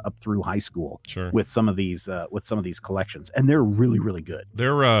adults up through high school with some of these collections, and they're really, really good.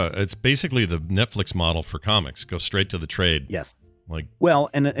 It's basically the Netflix model for comics. Go straight to the trade. Yes.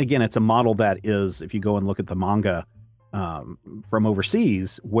 And again, it's a model that is, if you go and look at the manga from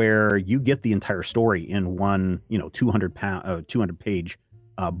overseas, where you get the entire story in one 200-page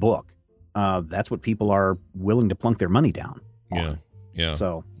book. That's what people are willing to plunk their money down on. Yeah.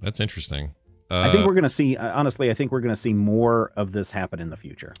 So that's interesting. I think we're going to see, honestly, we're going to see more of this happen in the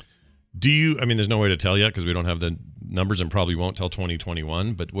future. There's no way to tell yet because we don't have the numbers and probably won't till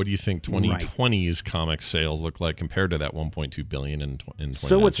 2021, but what do you think 2020's comic sales look like compared to that 1.2 billion in 2019?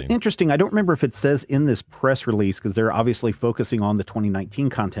 So it's interesting. I don't remember if it says in this press release, because they're obviously focusing on the 2019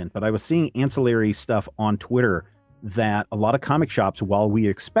 content, but I was seeing ancillary stuff on Twitter that a lot of comic shops, while we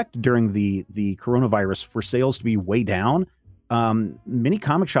expect during the coronavirus for sales to be way down, many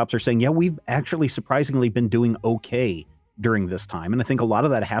comic shops are saying, yeah, we've actually surprisingly been doing okay during this time. And I think a lot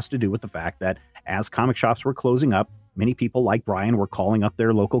of that has to do with the fact that as comic shops were closing up, many people like Brian were calling up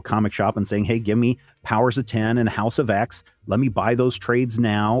their local comic shop and saying, hey, give me Powers of 10 and House of X. Let me buy those trades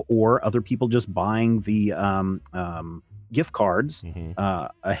now. Or other people just buying the gift cards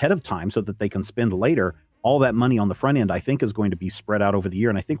ahead of time so that they can spend later. All that money on the front end, I think, is going to be spread out over the year.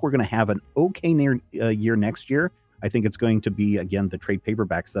 And I think we're going to have an okay year next year. I think it's going to be, again, the trade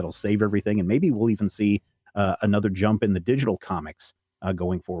paperbacks that'll save everything. And maybe we'll even see another jump in the digital comics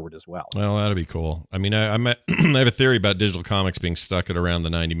going forward as well. Well, that'd be cool. I mean, I have a theory about digital comics being stuck at around the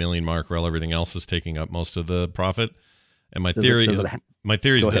 90 million mark while everything else is taking up most of the profit. And my theory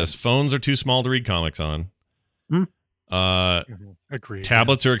is this: phones are too small to read comics on. Agreed.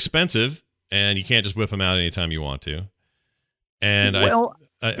 Tablets are expensive, and you can't just whip them out anytime you want to. And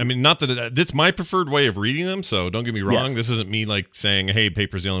I mean, not that it's my preferred way of reading them, so don't get me wrong. Yes. This isn't me saying, hey,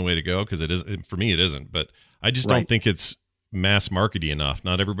 paper's the only way to go, because it is. For me, it isn't. But I just don't think it's mass markety enough.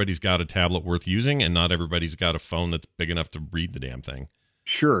 Not everybody's got a tablet worth using, and not everybody's got a phone that's big enough to read the damn thing.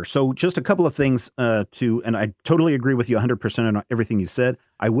 Sure. So just a couple of things and I totally agree with you 100% on everything you said.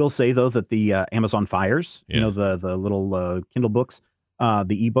 I will say, though, that the Amazon Fires, the little Kindle books,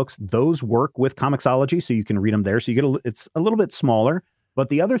 the ebooks, those work with Comixology, so you can read them there. So you get it's a little bit smaller. But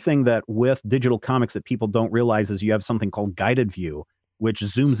the other thing that with digital comics that people don't realize is you have something called guided view, which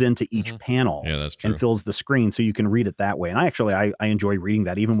zooms into each panel and fills the screen so you can read it that way. And I enjoy reading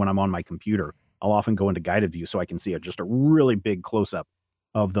that even when I'm on my computer. I'll often go into guided view so I can see just a really big close-up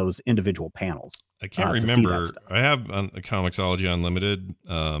of those individual panels. I can't remember. I have Comixology Unlimited,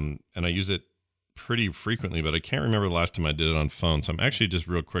 and I use it pretty frequently, but I can't remember the last time I did it on phone. So I'm actually just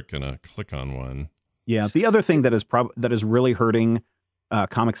real quick going to click on one. Yeah. The other thing that is really hurting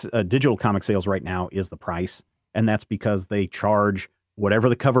digital comic sales right now is the price. And that's because they charge whatever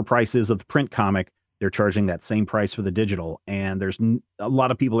the cover price is of the print comic, they're charging that same price for the digital. And there's a lot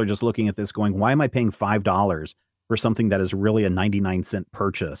of people are just looking at this going, why am I paying $5 for something that is really a 99-cent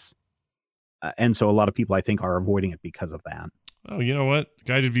purchase? And so a lot of people, I think, are avoiding it because of that. Oh, you know what?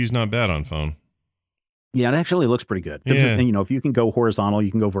 Guided view's not bad on phone. Yeah, it actually looks pretty good. Yeah. And, if you can go horizontal,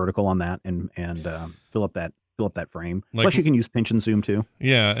 you can go vertical on that and fill up that frame. Plus, you can use pinch and zoom too.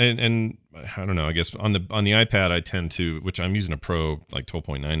 Yeah, and I don't know. I guess on the iPad, I tend to, which I'm using a Pro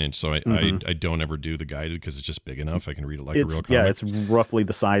 12.9 inch, so I don't ever do the guided because it's just big enough. I can read it like a real comic. Yeah, it's roughly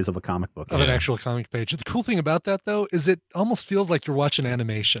the size of a comic book. Of an actual comic page. The cool thing about that, though, is it almost feels like you're watching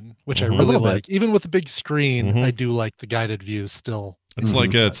animation, which I really like. Even with the big screen, I do like the guided view still. It's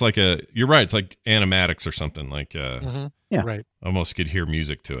you're right. It's like animatics or something right. Almost could hear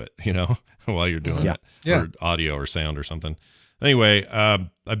music to it, while you're doing it, or audio or sound or something. Anyway,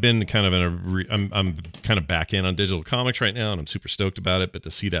 I've been kind of I'm kind of back in on digital comics right now, and I'm super stoked about it. But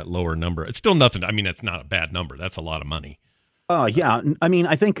to see that lower number, it's still nothing. I mean, that's not a bad number. That's a lot of money. Yeah. I mean,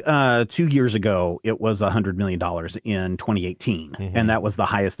 I think 2 years ago it was $100 million in 2018, and that was the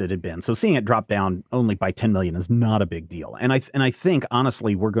highest it had been. So seeing it drop down only by 10 million is not a big deal. And I think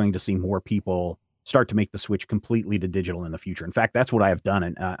honestly, we're going to see more people start to make the switch completely to digital in the future. In fact, that's what I have done.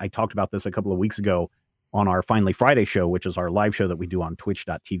 And I talked about this a couple of weeks ago on our Finally Friday show, which is our live show that we do on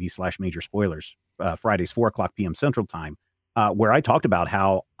twitch.tv/major spoilers, Fridays, 4:00 p.m. Central Time, where I talked about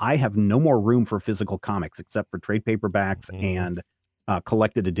how I have no more room for physical comics except for trade paperbacks and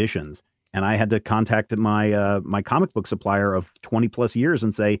collected editions. And I had to contact my my comic book supplier of 20 plus years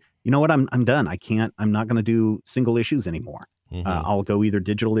and say, you know what, I'm done. I'm not going to do single issues anymore. I'll go either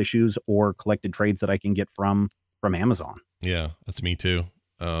digital issues or collected trades that I can get from Amazon. Yeah, that's me too.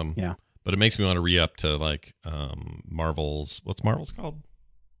 Yeah. But it makes me want to re-up to like Marvel's, what's Marvel's called?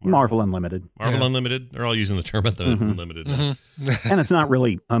 Marvel Unlimited. Marvel Unlimited. They're all using the term unlimited. And it's not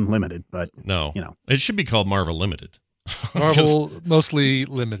really unlimited, but no, you know, it should be called Marvel Limited. Marvel mostly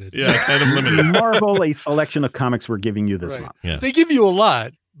limited. Yeah, kind of limited. Marvel, a selection of comics we're giving you this month. Yeah. They give you a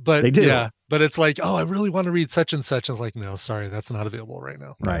lot, but they do. Yeah, but it's like, oh, I really want to read such and such. And it's like, no, sorry, that's not available right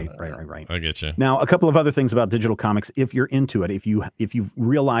now. Right. I get you. Now, a couple of other things about digital comics. If you're into it, if you've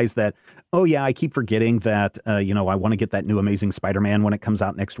realized that, oh yeah, I keep forgetting that, I want to get that new Amazing Spider-Man when it comes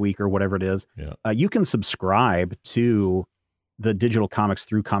out next week or whatever it is. Yeah. You can subscribe to the digital comics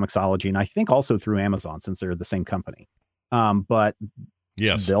through Comixology, and I think also through Amazon, since they're the same company. But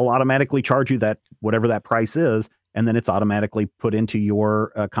yes, they'll automatically charge you that whatever that price is, and then it's automatically put into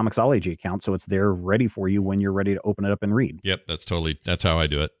your Comixology account, so it's there ready for you when you're ready to open it up and read. Yep, that's how I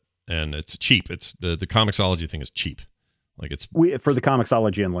do it, and it's cheap. It's the Comixology thing is cheap, like it's for the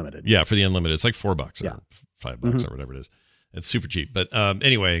Comixology Unlimited. Yeah, for the Unlimited, it's like $4 or $5 or whatever it is. It's super cheap. But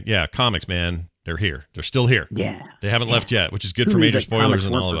anyway, yeah, comics, man, they're here. They're still here. Yeah, they haven't left yet, which is good for major spoilers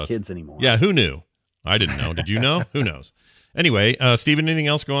and all of us. Kids anymore. Yeah, who knew? I didn't know. Did you know? Who knows? Anyway, Steven, anything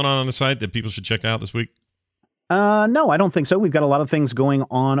else going on the site that people should check out this week? No, I don't think so. We've got a lot of things going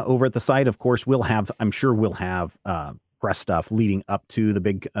on over at the site. Of course, I'm sure we'll have press stuff leading up to the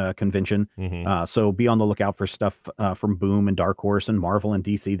big convention. So be on the lookout for stuff from Boom and Dark Horse and Marvel and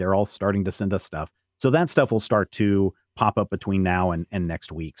DC. They're all starting to send us stuff. So that stuff will start to pop up between now and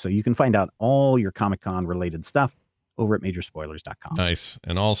next week. So you can find out all your Comic-Con related stuff over at majorspoilers.com. Nice.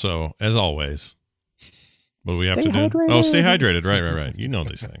 And also, as always, what do we have Stay to do? hydrated. Oh, stay hydrated. Right. You know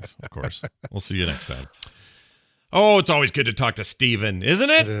these things, of course. We'll see you next time. Oh, it's always good to talk to Steven, isn't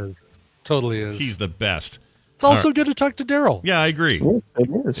it? It is. Totally is. He's the best. It's also good to talk to Darrell. Yeah, I agree. Yes,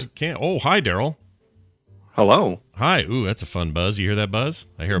 it is. Oh, hi, Darrell. Hello. Hi. Ooh, that's a fun buzz. You hear that buzz?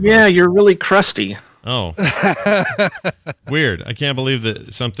 I hear a buzz. Yeah, you're really crusty. Oh. Weird. I can't believe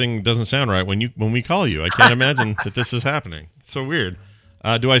that something doesn't sound right when we call you. I can't imagine that this is happening. It's so weird.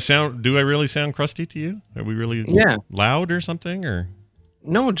 Do I really sound crusty to you? Are we really loud or something, or?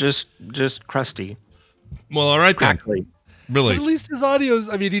 No, just crusty. Well, all right then. Exactly. Really? But at least his audio's,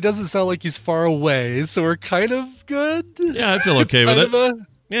 I mean, he doesn't sound like he's far away, so we're kind of good. Yeah, I feel okay with it.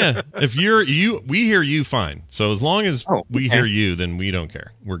 Yeah. If we hear you fine. So as long as we hear you, then we don't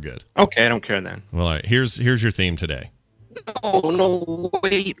care. We're good. Okay, I don't care then. Well, all right. Here's your theme today. Oh, no,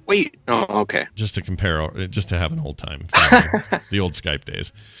 wait. Oh, okay. Just to compare, just to have an old time. The old Skype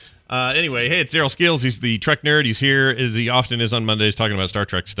days. Anyway, hey, it's Darrell Skills. He's the Trek nerd. He's here, as he often is on Mondays, talking about Star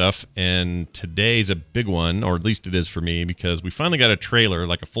Trek stuff. And today's a big one, or at least it is for me, because we finally got a trailer,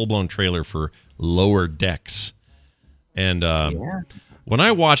 like a full-blown trailer for Lower Decks. And when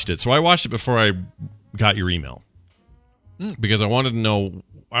I watched it, so I watched it before I got your email, because I wanted to know,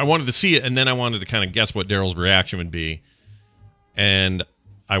 I wanted to see it, and then I wanted to kind of guess what Darrell's reaction would be. And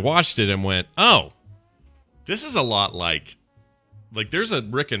I watched it and went, oh, this is a lot like there's a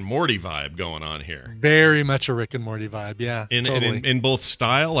Rick and Morty vibe going on here. Very much a Rick and Morty vibe, yeah. Totally. In both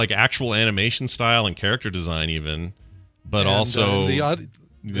style, like actual animation style and character design even, but also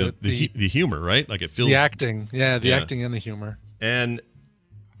the humor, right? Like it feels... The acting, the acting and the humor. And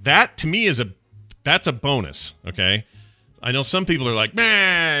that, to me, that's a bonus, okay? I know some people are like,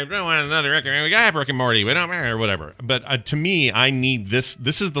 man, we don't want another Rick and Morty. We got Rick and Morty. We don't, or whatever. But to me, I need this.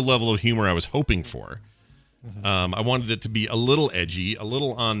 This is the level of humor I was hoping for. I wanted it to be a little edgy, a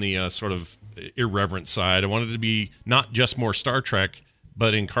little on the sort of irreverent side. I wanted it to be not just more Star Trek,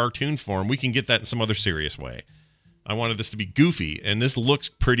 but in cartoon form. We can get that in some other serious way. I wanted this to be goofy, and this looks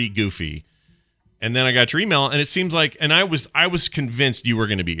pretty goofy. And then I got your email, and it seems like, and I was convinced you were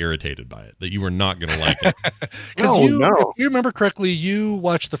going to be irritated by it, that you were not going to like it. Because if you remember correctly, you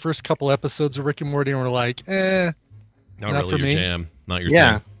watched the first couple episodes of Rick and Morty and were like, Not Not really for your me. jam. Not your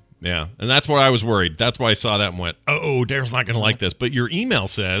Yeah. thing. Yeah. And that's why I was worried. That's why I saw that and went, oh, Daryl's not going to like this. But your email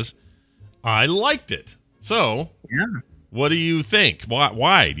says, I liked it. So, what do you think?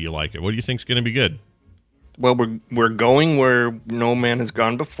 Why do you like it? What do you think's going to be good? Well, we're going where no man has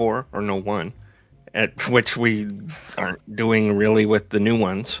gone before, or no one, at which we aren't doing really with the new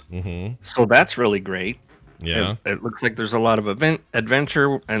ones. Mm-hmm. So that's really great. Yeah. It looks like there's a lot of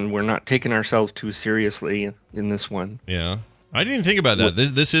adventure, and we're not taking ourselves too seriously in this one. Yeah. I didn't think about that.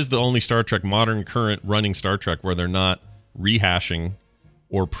 This is the only Star Trek, modern, current, running Star Trek, where they're not rehashing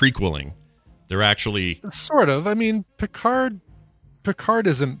or prequeling. They're actually... Sort of. I mean, Picard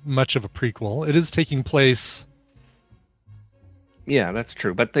isn't much of a prequel. It is taking place... Yeah, that's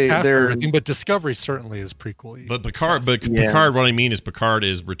true. But after they're... everything, but Discovery certainly is prequel-y. But Picard, what I mean is Picard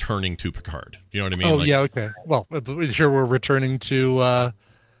is returning to Picard. You know what I mean? Oh, yeah, okay. Well, here we're returning to...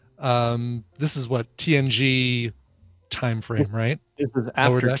 this is what, TNG time frame, right? This is Lower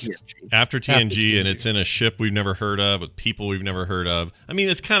after Decks? TNG. After TNG, and it's in a ship we've never heard of, with people we've never heard of. I mean,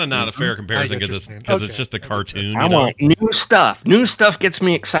 it's kind of not a fair comparison because it's just a cartoon. I want new stuff. New stuff gets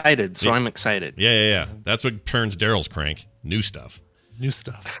me excited, so I'm excited. Yeah. That's what turns Daryl's crank. New stuff. New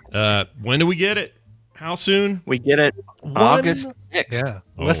stuff. When do we get it? How soon? We get it August 6th. Yeah,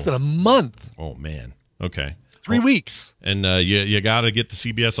 less than a month. Oh, man. Okay. 3 weeks. And you got to get the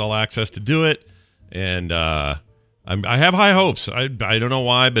CBS All Access to do it. And I have high hopes. I don't know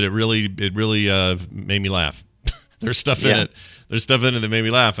why, but it really made me laugh. There's stuff in it. There's stuff in it that made me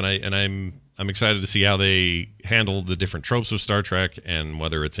laugh, and I'm excited to see how they handle the different tropes of Star Trek, and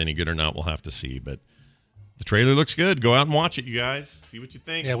whether it's any good or not, we'll have to see. But the trailer looks good. Go out and watch it, you guys. See what you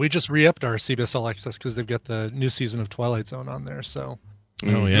think. Yeah, we just re-upped our CBS All Access because they've got the new season of Twilight Zone on there. So,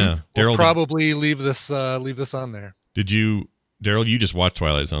 oh yeah, we'll probably leave this on there. Darrell, you just watched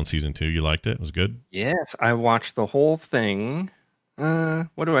Twilight Zone season 2. You liked it? It was good? Yes, I watched the whole thing.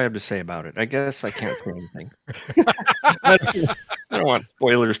 What do I have to say about it? I guess I can't say anything. I don't want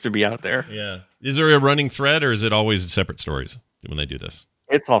spoilers to be out there. Yeah. Is there a running thread, or is it always separate stories when they do this?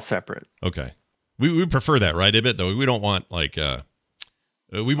 It's all separate. Okay. We prefer that, right, Ibit? Though we don't want want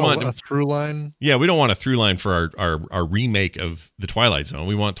a through line. Yeah, we don't want a through line for our remake of the Twilight Zone.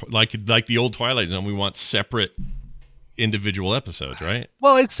 We want like the old Twilight Zone. We want separate individual episodes, right?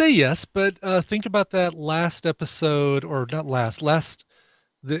 Well, I'd say yes, but think about that last episode, or not last.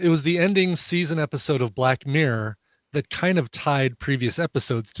 It was the ending season episode of Black Mirror that kind of tied previous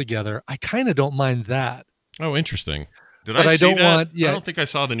episodes together. I kind of don't mind that. Oh, interesting. Did but I see don't that? want. Yeah, I don't think I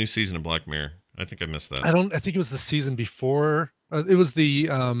saw the new season of Black Mirror. I think I missed that. I think it was the season before. It was the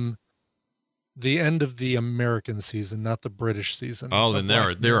end of the American season, not the British season. Oh, then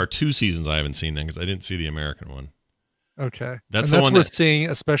there are 2 seasons I haven't seen then, because I didn't see the American one. Okay, that's worth seeing,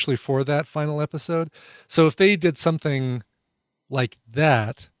 especially for that final episode. So if they did something like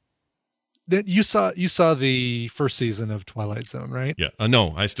that, you saw the first season of Twilight Zone, right? Yeah.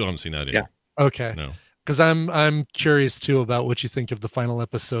 No, I still haven't seen that either. Yeah. Okay. No. Because I'm curious too about what you think of the final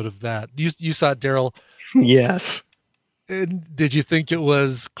episode of that. You saw it, Darrell. Yes. And did you think it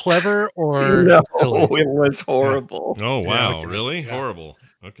was clever or no? Silly? It was horrible. Oh wow, Yeah, okay. really? Yeah. Horrible.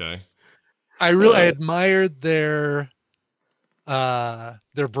 Okay. I admired their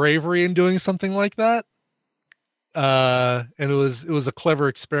bravery in doing something like that. And it was a clever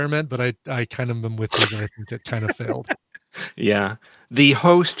experiment, but I kind of am with you that I think it kind of failed. Yeah. The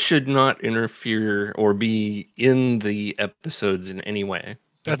host should not interfere or be in the episodes in any way.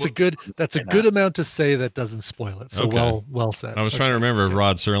 That's a good amount to say that doesn't spoil it. So Okay. well said. I was trying to remember if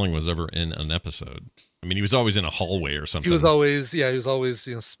Rod Serling was ever in an episode. I mean, he was always in a hallway or something. He was always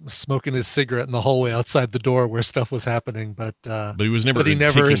smoking his cigarette in the hallway outside the door where stuff was happening, but he was never taking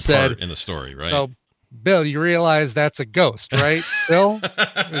part in the story, right? So, Bill, you realize that's a ghost, right, Bill?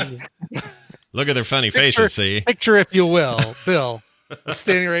 Look at their funny faces, see? Picture, if you will, Bill. I'm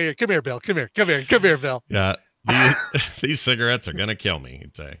standing right here. Come here, Bill. Come here, Bill. Yeah. These cigarettes are gonna kill me,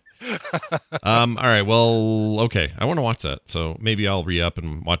 he'd say. All right, well, okay. I want to watch that, so maybe I'll re-up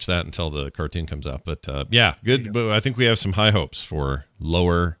and watch that until the cartoon comes out. But yeah, good. But I think we have some high hopes for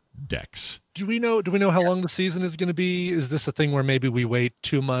Lower Decks. Do we know how long the season is going to be? Is this a thing where maybe we wait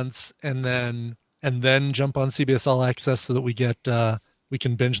 2 months and then jump on CBS All Access so that we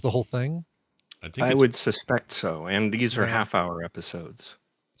can binge the whole thing? I would suspect so. And these are half-hour episodes.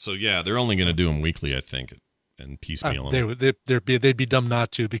 So yeah, they're only going to do them weekly, I think, and piecemeal them. They'd be dumb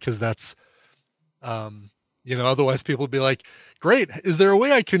not to, because that's, otherwise people would be like, great, is there a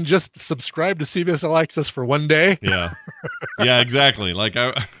way I can just subscribe to CBS All Access for one day? Yeah. Yeah, exactly. Like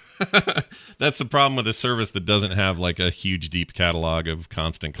that's the problem with a service that doesn't have like a huge, deep catalog of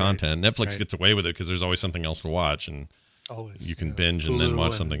constant content. Netflix gets away with it because there's always something else to watch. And Always. you can binge and then Hulu watch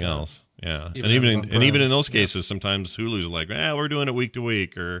and, something else. Yeah, even and even Amazon and even Prime. in those cases, sometimes Hulu's like, we're doing it week to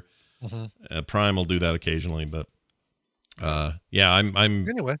week, or Prime will do that occasionally. But I'm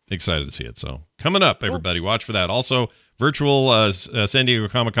Anyway. excited to see it. So coming up, everybody, watch for that. Also, virtual San Diego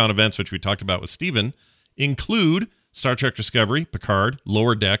Comic-Con events, which we talked about with Steven, include Star Trek Discovery, Picard,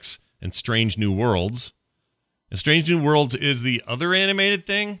 Lower Decks, and Strange New Worlds. And Strange New Worlds is the other animated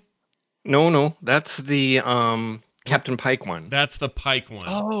thing? No, that's the Captain Pike one. That's the Pike one.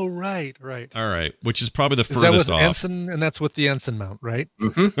 Oh, right. All right, which is probably the Is that furthest with off. Ensign, and that's with the Ensign mount, right?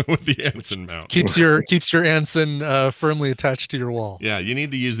 With the Ensign mount. Keeps your Ensign firmly attached to your wall. Yeah, you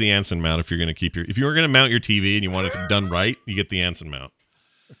need to use the Ensign mount if you're going to if you were going to mount your TV and you want it done right, you get the Ensign mount.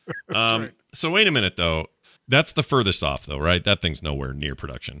 Right. So wait a minute though. That's the furthest off though, right? That thing's nowhere near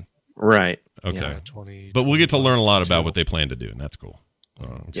production. Right. Okay. Yeah, but we'll get to learn a lot about what they plan to do, and that's cool.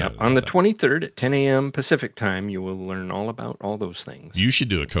 On the 23rd at 10 a.m. Pacific time, you will learn all about all those things. You should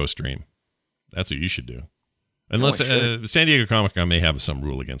do a co-stream. That's what you should do. Unless San Diego Comic-Con may have some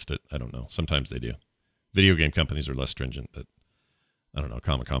rule against it. I don't know. Sometimes they do. Video game companies are less stringent, but I don't know.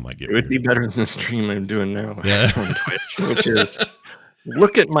 Comic-Con might get It would weird. be better than the stream I'm doing now on Twitch, which is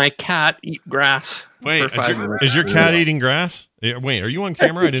look at my cat eat grass. Wait, for 5 minutes. is your cat eating grass? Wait, are you on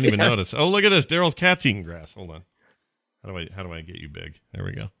camera? I didn't even notice. Oh, look at this. Daryl's cat's eating grass. Hold on. How do I get you big? There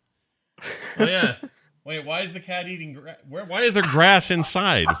we go. Oh yeah. Wait, why is the cat eating grass? Why is there grass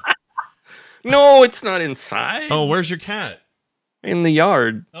inside? No, it's not inside. Oh, where's your cat? In the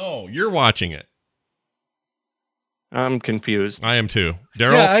yard. Oh, you're watching it. I'm confused. I am too.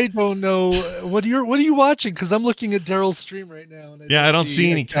 Daryl? Yeah, I don't know. What are you watching? Because I'm looking at Daryl's stream right now. And I don't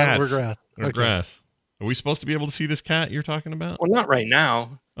see any a cat cats or grass. or grass. Are we supposed to be able to see this cat you're talking about? Well, not right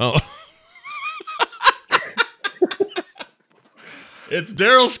now. Oh. It's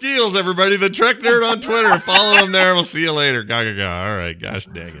Daryl Skeels, everybody, the Trek Nerd on Twitter. Follow him there. We'll see you later. Gaga. All right. Gosh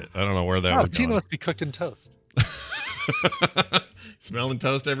dang it. I don't know where that was Gino going. must be cooking toast. Smelling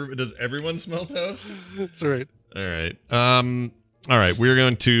toast? Does everyone smell toast? That's right. All right. All right. We're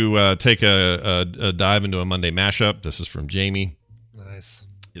going to take a dive into a Monday mashup. This is from Jamie. Nice.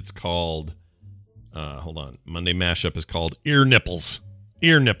 It's called, hold on. Monday mashup is called Ear Nipples.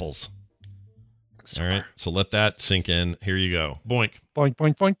 Ear Nipples. All right, so let that sink in. Here you go. Boink. Boink,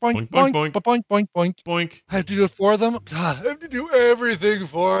 boink, boink, boink, boink, boink, boink, boink, boink, boink. I have to do it for them? God, I have to do everything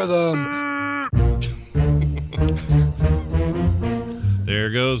for them. There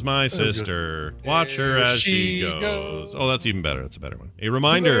goes my sister. Watch her as she goes. Oh, that's even better. That's a better one. A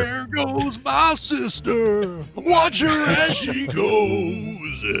reminder. There goes my sister. Watch her as she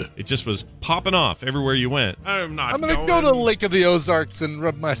goes. It just was popping off everywhere you went. I'm gonna go to Lake of the Ozarks and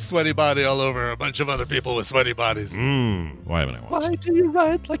rub my sweaty body all over a bunch of other people with sweaty bodies. Why haven't I watched Why do you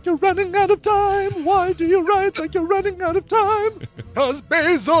write like you're running out of time? Why do you write like you're running out of time? Cause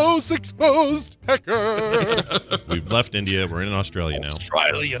Bezos exposed Pecker. We've left India. We're in Australia now.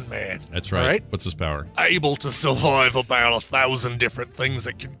 Australian man. That's right. All right. What's his power? Able to survive about 1,000 different things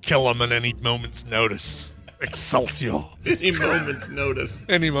that can kill him at any moment's notice. Excelsior. Any moment's notice.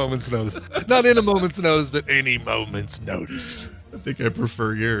 Any moment's notice. Not in a moment's notice, but any moment's notice. I think I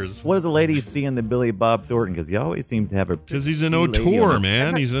prefer yours. What do the ladies see in the Billy Bob Thornton? Because he always seems to have a. Because he's an auteur,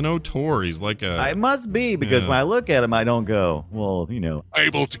 man. He's an auteur. He's like a. I must be, because when I look at him, I don't go, well, you know.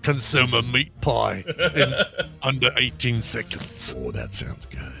 Able to consume a meat pie in under 18 seconds. Oh, that sounds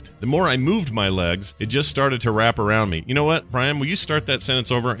good. The more I moved my legs, it just started to wrap around me. You know what, Brian? Will you start that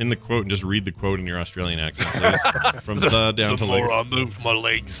sentence over in the quote and just read the quote in your Australian accent, please? From the down to legs. The more I moved my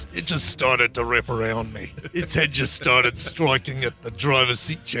legs, it just started to wrap around me. Its head just started striking at the driver's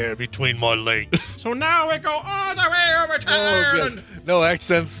seat chair between my legs. So now we go all the way over to Ireland. No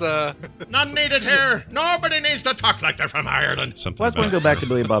accents. None needed here. Nobody needs to talk like they're from Ireland. Something. Well, I just want to go back to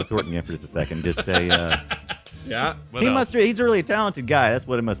Billy Bob Thornton here for just a second. Just say, yeah. He's a really talented guy. That's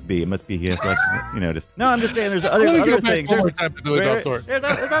what it must be. It must be he has like, just. No, I'm just saying there's other things. There's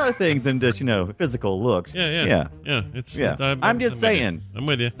other things than just physical looks. Yeah. It's. Yeah. I'm just saying. I'm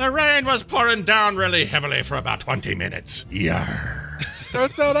with you. The rain was pouring down really heavily for about 20 minutes. Yarr.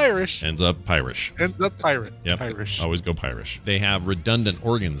 Starts out Irish. Ends up Pirish. Ends up pirate. Yep. Irish. Always go Pirish. They have redundant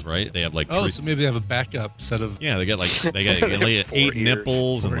organs, right? They have like so maybe they have a backup set of. Yeah, they got 8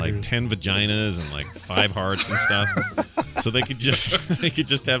 nipples and like 10 vaginas and like 5 hearts and stuff. So they could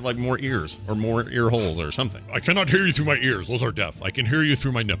just have like more ears or more ear holes or something. I cannot hear you through my ears. Those are deaf. I can hear you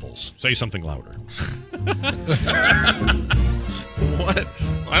through my nipples. Say something louder. What?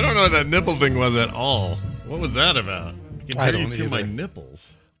 I don't know what that nipple thing was at all. What was that about? I can hear you through my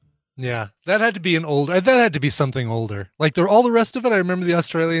nipples. Yeah, that had to be that had to be something older. Like all the rest of it, I remember the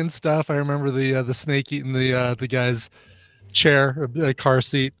Australian stuff. I remember the snake eating the guys chair, a car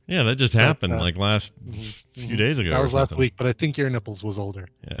seat. Yeah, that just happened like last few days ago. That was or last something. week, but I think your nipples was older.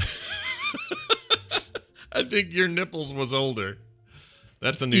 Yeah. I think your nipples was older.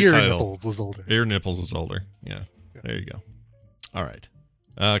 That's a new Ear title. nipples was older. Ear nipples was older. Yeah. There you go. All right.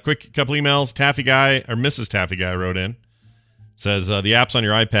 Quick couple emails. Taffy Guy, or Mrs. Taffy Guy wrote in. Says, the apps on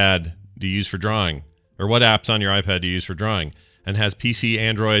your iPad do you use for drawing? Or what apps on your iPad do you use for drawing? And has PC,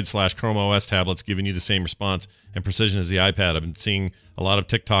 Android / Chrome OS tablets given you the same response and precision as the iPad? I've been seeing a lot of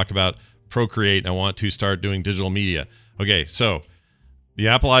TikTok about Procreate, and I want to start doing digital media. Okay, so the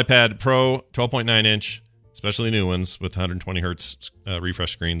Apple iPad Pro 12.9 inch, especially new ones with 120 hertz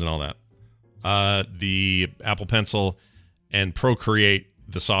refresh screens and all that. The Apple Pencil and Procreate,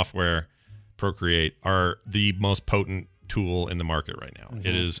 the software Procreate, are the most potent tool in the market right now.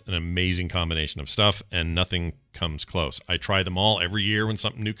 It is an amazing combination of stuff, and nothing comes close. I try them all every year when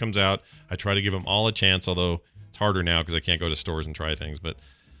something new comes out. I try to give them all a chance, although it's harder now because I can't go to stores and try things. But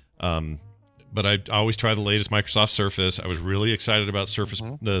I always try the latest Microsoft Surface. I was really excited about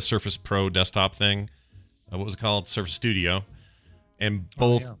the Surface Pro desktop thing. What was it called? Surface Studio. And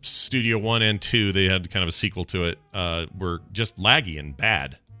both Studio 1 and 2, they had kind of a sequel to it, were just laggy and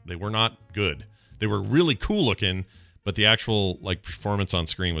bad. They were not good. They were really cool looking, but the actual performance on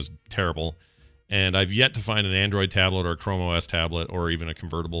screen was terrible. And I've yet to find an Android tablet or a Chrome OS tablet or even a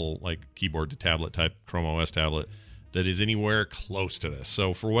convertible keyboard to tablet type Chrome OS tablet that is anywhere close to this.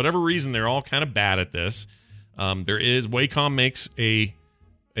 So for whatever reason, they're all kind of bad at this. Wacom makes a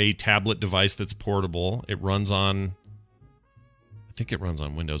tablet device that's portable. It runs on, I think it runs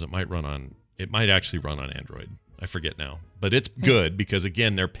on Windows. It might actually run on Android. I forget now, but it's good because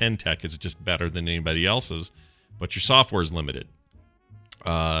again, their pen tech is just better than anybody else's, but your software is limited.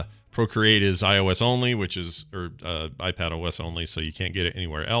 Procreate is iOS only, or iPad OS only, so you can't get it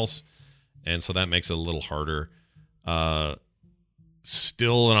anywhere else. And so that makes it a little harder.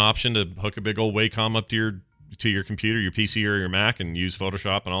 Still an option to hook a big old Wacom up to your computer, your PC or your Mac, and use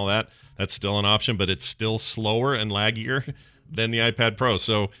Photoshop and all that. That's still an option, but it's still slower and laggier than the iPad Pro.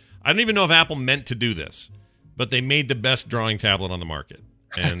 So I don't even know if Apple meant to do this, but they made the best drawing tablet on the market.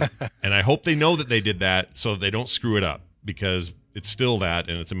 And I hope they know that they did that so they don't screw it up, because it's still that,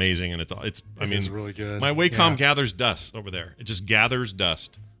 and it's amazing, and it's really good. My Wacom gathers dust over there. It just gathers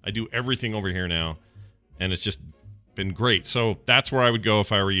dust. I do everything over here now, and it's just been great. So that's where I would go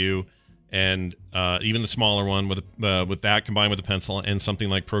if I were you. And even the smaller one with that combined with the pencil and something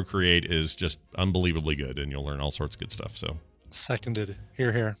like Procreate is just unbelievably good, and you'll learn all sorts of good stuff. So seconded.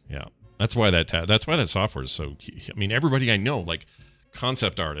 Here. Yeah, that's why that software is so key. I mean, everybody I know,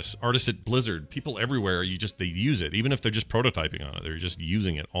 concept artists at Blizzard, people everywhere, they use it, even if they're just prototyping on it. They're just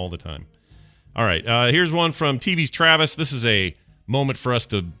using it all the time. All right, here's one from TV's Travis. This is a moment for us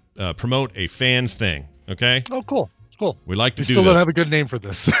to promote a fans thing. Okay. Oh, cool. We like to do this. We still don't have a good name for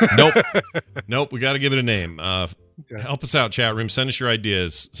this. Nope. We got to give it a name. Help us out, chat room. Send us your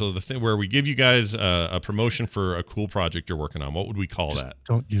ideas. So the thing where we give you guys a promotion for a cool project you're working on. What would we call that?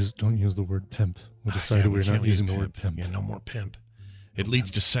 Don't use the word pimp. We decided we're not using the word pimp. Yeah, no more pimp. It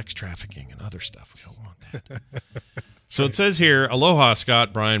leads to sex trafficking and other stuff. We don't want that. So it says here, aloha,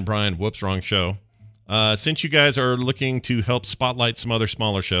 Scott, Brian, whoops, wrong show. Since you guys are looking to help spotlight some other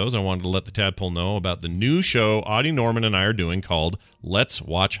smaller shows, I wanted to let the Tadpole know about the new show Audie Norman and I are doing called Let's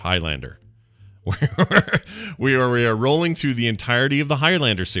Watch Highlander. We are rolling through the entirety of the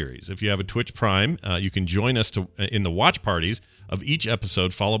Highlander series. If you have a Twitch Prime, you can join us in the watch parties of each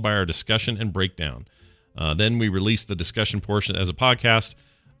episode, followed by our discussion and breakdown. Then we release the discussion portion as a podcast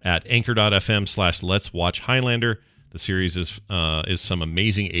at anchor.fm/Let's Watch Highlander. The series is some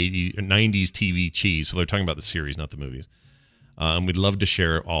amazing 80s, 90s TV cheese. So they're talking about the series, not the movies. And we'd love to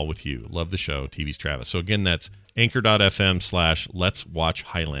share it all with you. Love the show, TV's Travis. So again, that's anchor.fm/Let's Watch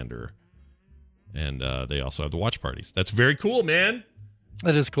Highlander. And they also have the watch parties. That's very cool, man.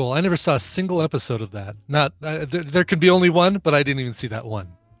 That is cool. I never saw a single episode of that. There could be only one, but I didn't even see that one.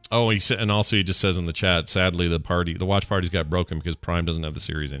 Oh, he just says in the chat, sadly, the watch parties got broken because Prime doesn't have the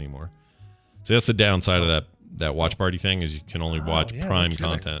series anymore. So that's the downside of that watch party thing, is you can only watch Prime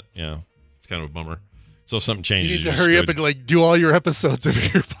content. Yeah, it's kind of a bummer. So if something changes, you need to hurry up and do all your episodes of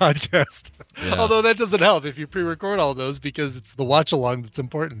your podcast. Yeah. Although that doesn't help if you pre-record all those, because it's the watch along that's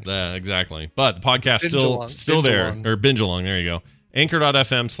important. Yeah, exactly. But the podcast still there, or binge along. There you go.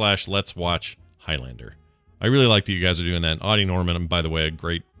 Anchor.fm/Let's Watch Highlander. I really like that you guys are doing that. Audie Norman, by the way, a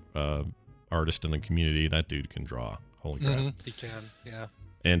great artist in the community. That dude can draw. Holy crap. He can. Yeah.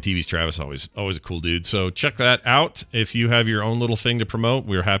 And TV's Travis, always a cool dude. So check that out. If you have your own little thing to promote,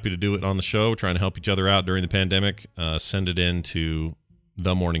 we're happy to do it on the show. We're trying to help each other out during the pandemic. Send it in to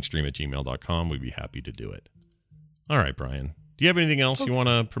themorningstream@gmail.com. We'd be happy to do it. All right, Brian. Do you have anything else you want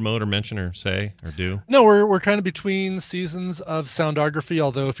to promote or mention or say or do? No, we're kind of between seasons of Soundography,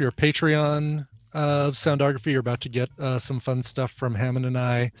 although if you're a Patreon of Soundography, you're about to get some fun stuff from Hammond and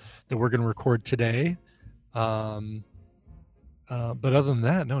I that we're going to record today. But other than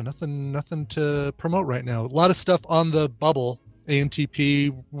that, no, nothing to promote right now. A lot of stuff on the bubble,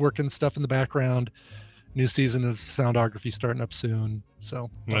 AMTP, working stuff in the background. New season of Soundography starting up soon.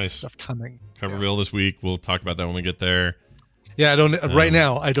 So nice stuff coming. Coverville this week. We'll talk about that when we get there. Yeah, right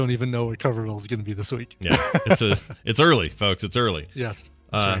now, I don't even know what Coverville is going to be this week. Yeah, it's early, folks. It's early. Yes,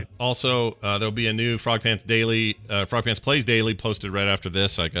 that's right. Also, there'll be a new Frog Pants Daily, Frog Pants Plays Daily posted right after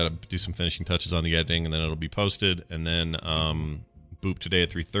this. I got to do some finishing touches on the editing, and then it'll be posted. And then Boop today at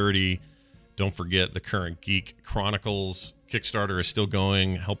 3:30. Don't forget the Current Geek Chronicles Kickstarter is still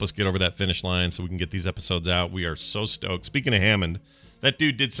going. Help us get over that finish line so we can get these episodes out. We are so stoked. Speaking of Hammond, that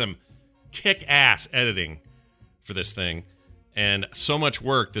dude did some kick-ass editing for this thing. And so much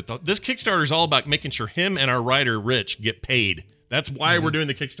work that this Kickstarter is all about making sure him and our writer, Rich, get paid. That's why we're doing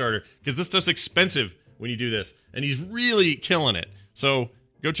the Kickstarter, because this stuff's expensive when you do this. And he's really killing it. So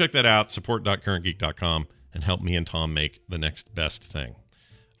go check that out, support.currentgeek.com, and help me and Tom make the next best thing.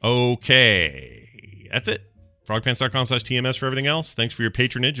 Okay. That's it. frogpants.com/TMS for everything else. Thanks for your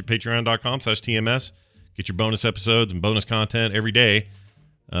patronage at patreon.com/TMS. Get your bonus episodes and bonus content every day.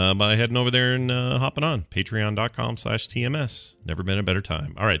 By heading over there and hopping on patreon.com/TMS. Never been a better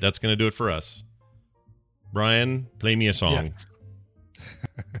time. All right, that's going to do it for us. Brian, play me a song. Yes.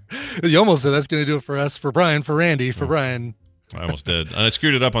 You almost said that's going to do it for us, for Brian, for Randy, for Brian. I almost did. And I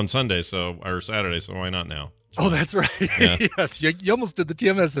screwed it up on Sunday, or Saturday, so why not now? Oh, that's right. Yeah. Yes, you almost did the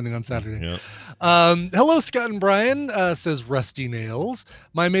TMS ending on Saturday. Yeah. Hello, Scott and Brian, says Rusty Nails.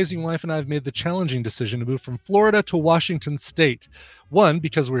 My amazing wife and I have made the challenging decision to move from Florida to Washington State. One,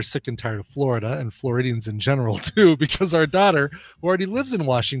 because we're sick and tired of Florida and Floridians in general. Two, because our daughter, who already lives in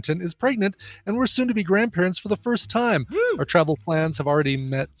Washington, is pregnant and we're soon to be grandparents for the first time. Woo! Our travel plans have already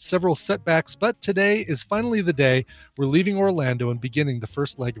met several setbacks, but today is finally the day we're leaving Orlando and beginning the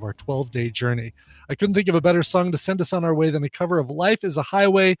first leg of our 12-day journey. I couldn't think of a better song to send us on our way than a cover of Life is a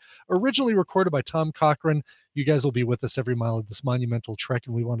Highway, originally recorded by Tom Cochran. You guys will be with us every mile of this monumental trek,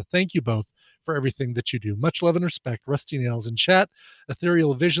 and we want to thank you both for everything that you do. Much love and respect, Rusty Nails in chat,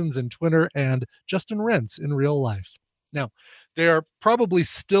 Ethereal Visions in Twitter, and Justin Rentz in real life. Now, they are probably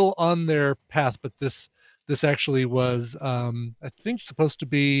still on their path, but this actually was, I think, supposed to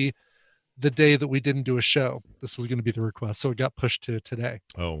be the day that we didn't do a show. This was going to be the request, so it got pushed to today.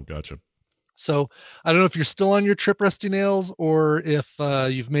 Oh, gotcha. So I don't know if you're still on your trip, Rusty Nails, or if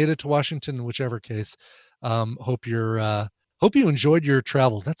you've made it to Washington. In whichever case, hope you enjoyed your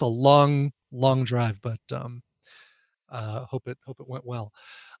travels. That's a long drive, but hope it went well.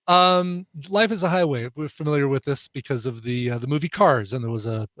 Life is a Highway. We're familiar with this because of the movie Cars, and there was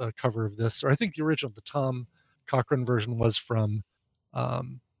a cover of this, or I think the original, the Tom Cochran version, was from Cars.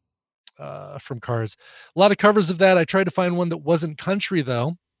 A lot of covers of that. I tried to find one that wasn't country,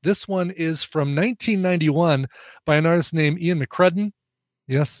 though. This one is from 1991 by an artist named Ian McCrudden.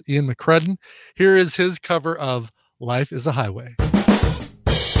 Yes, Ian McCrudden. Here is his cover of Life is a Highway.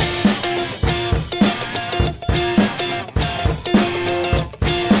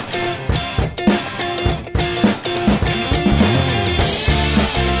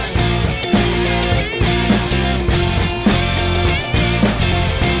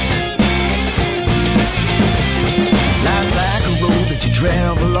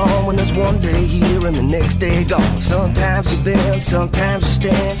 Travel on when there's one day here and the next day gone. Sometimes you bend, sometimes you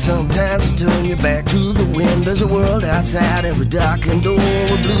stand, sometimes you turn your back to the wind. There's a world outside every darkened door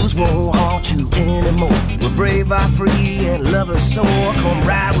where blues won't haunt you anymore. Where brave are free and lovers soar. Come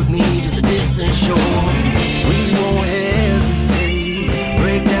ride with me to the distant shore. We won't hesitate,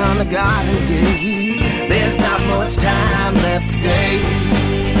 break down the garden gate. There's not much time left today.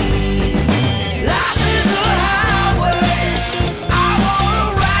 Life is a highway.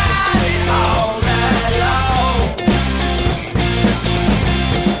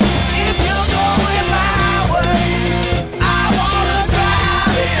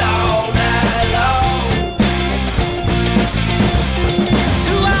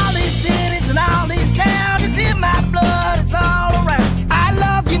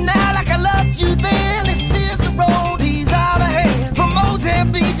 You then, this is the road he's out ahead. From Moses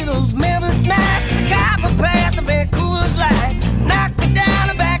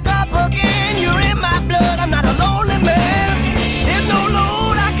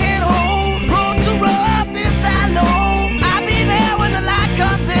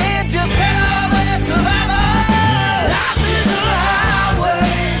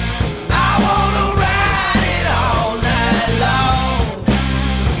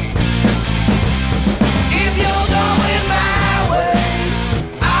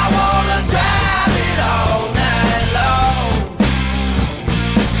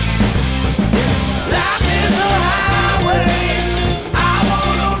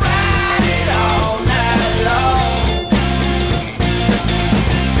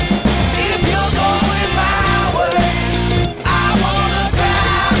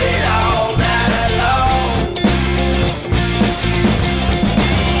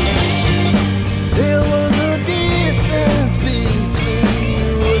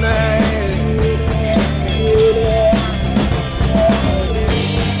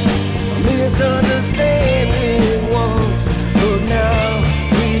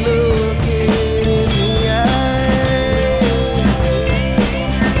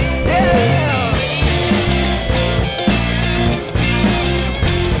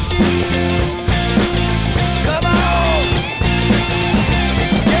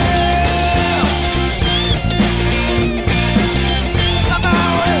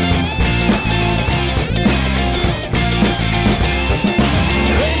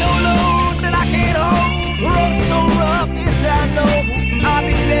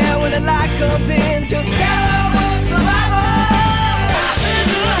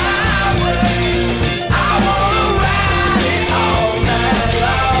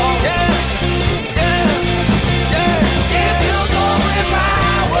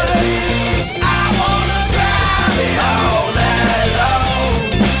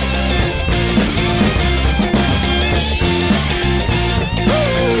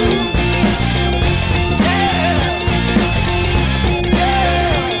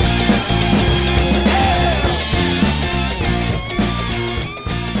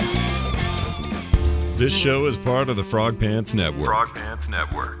This show is part of the Frog Pants Network. Frog Pants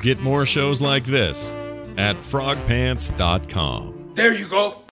Network. Get more shows like this at frogpants.com. There you go.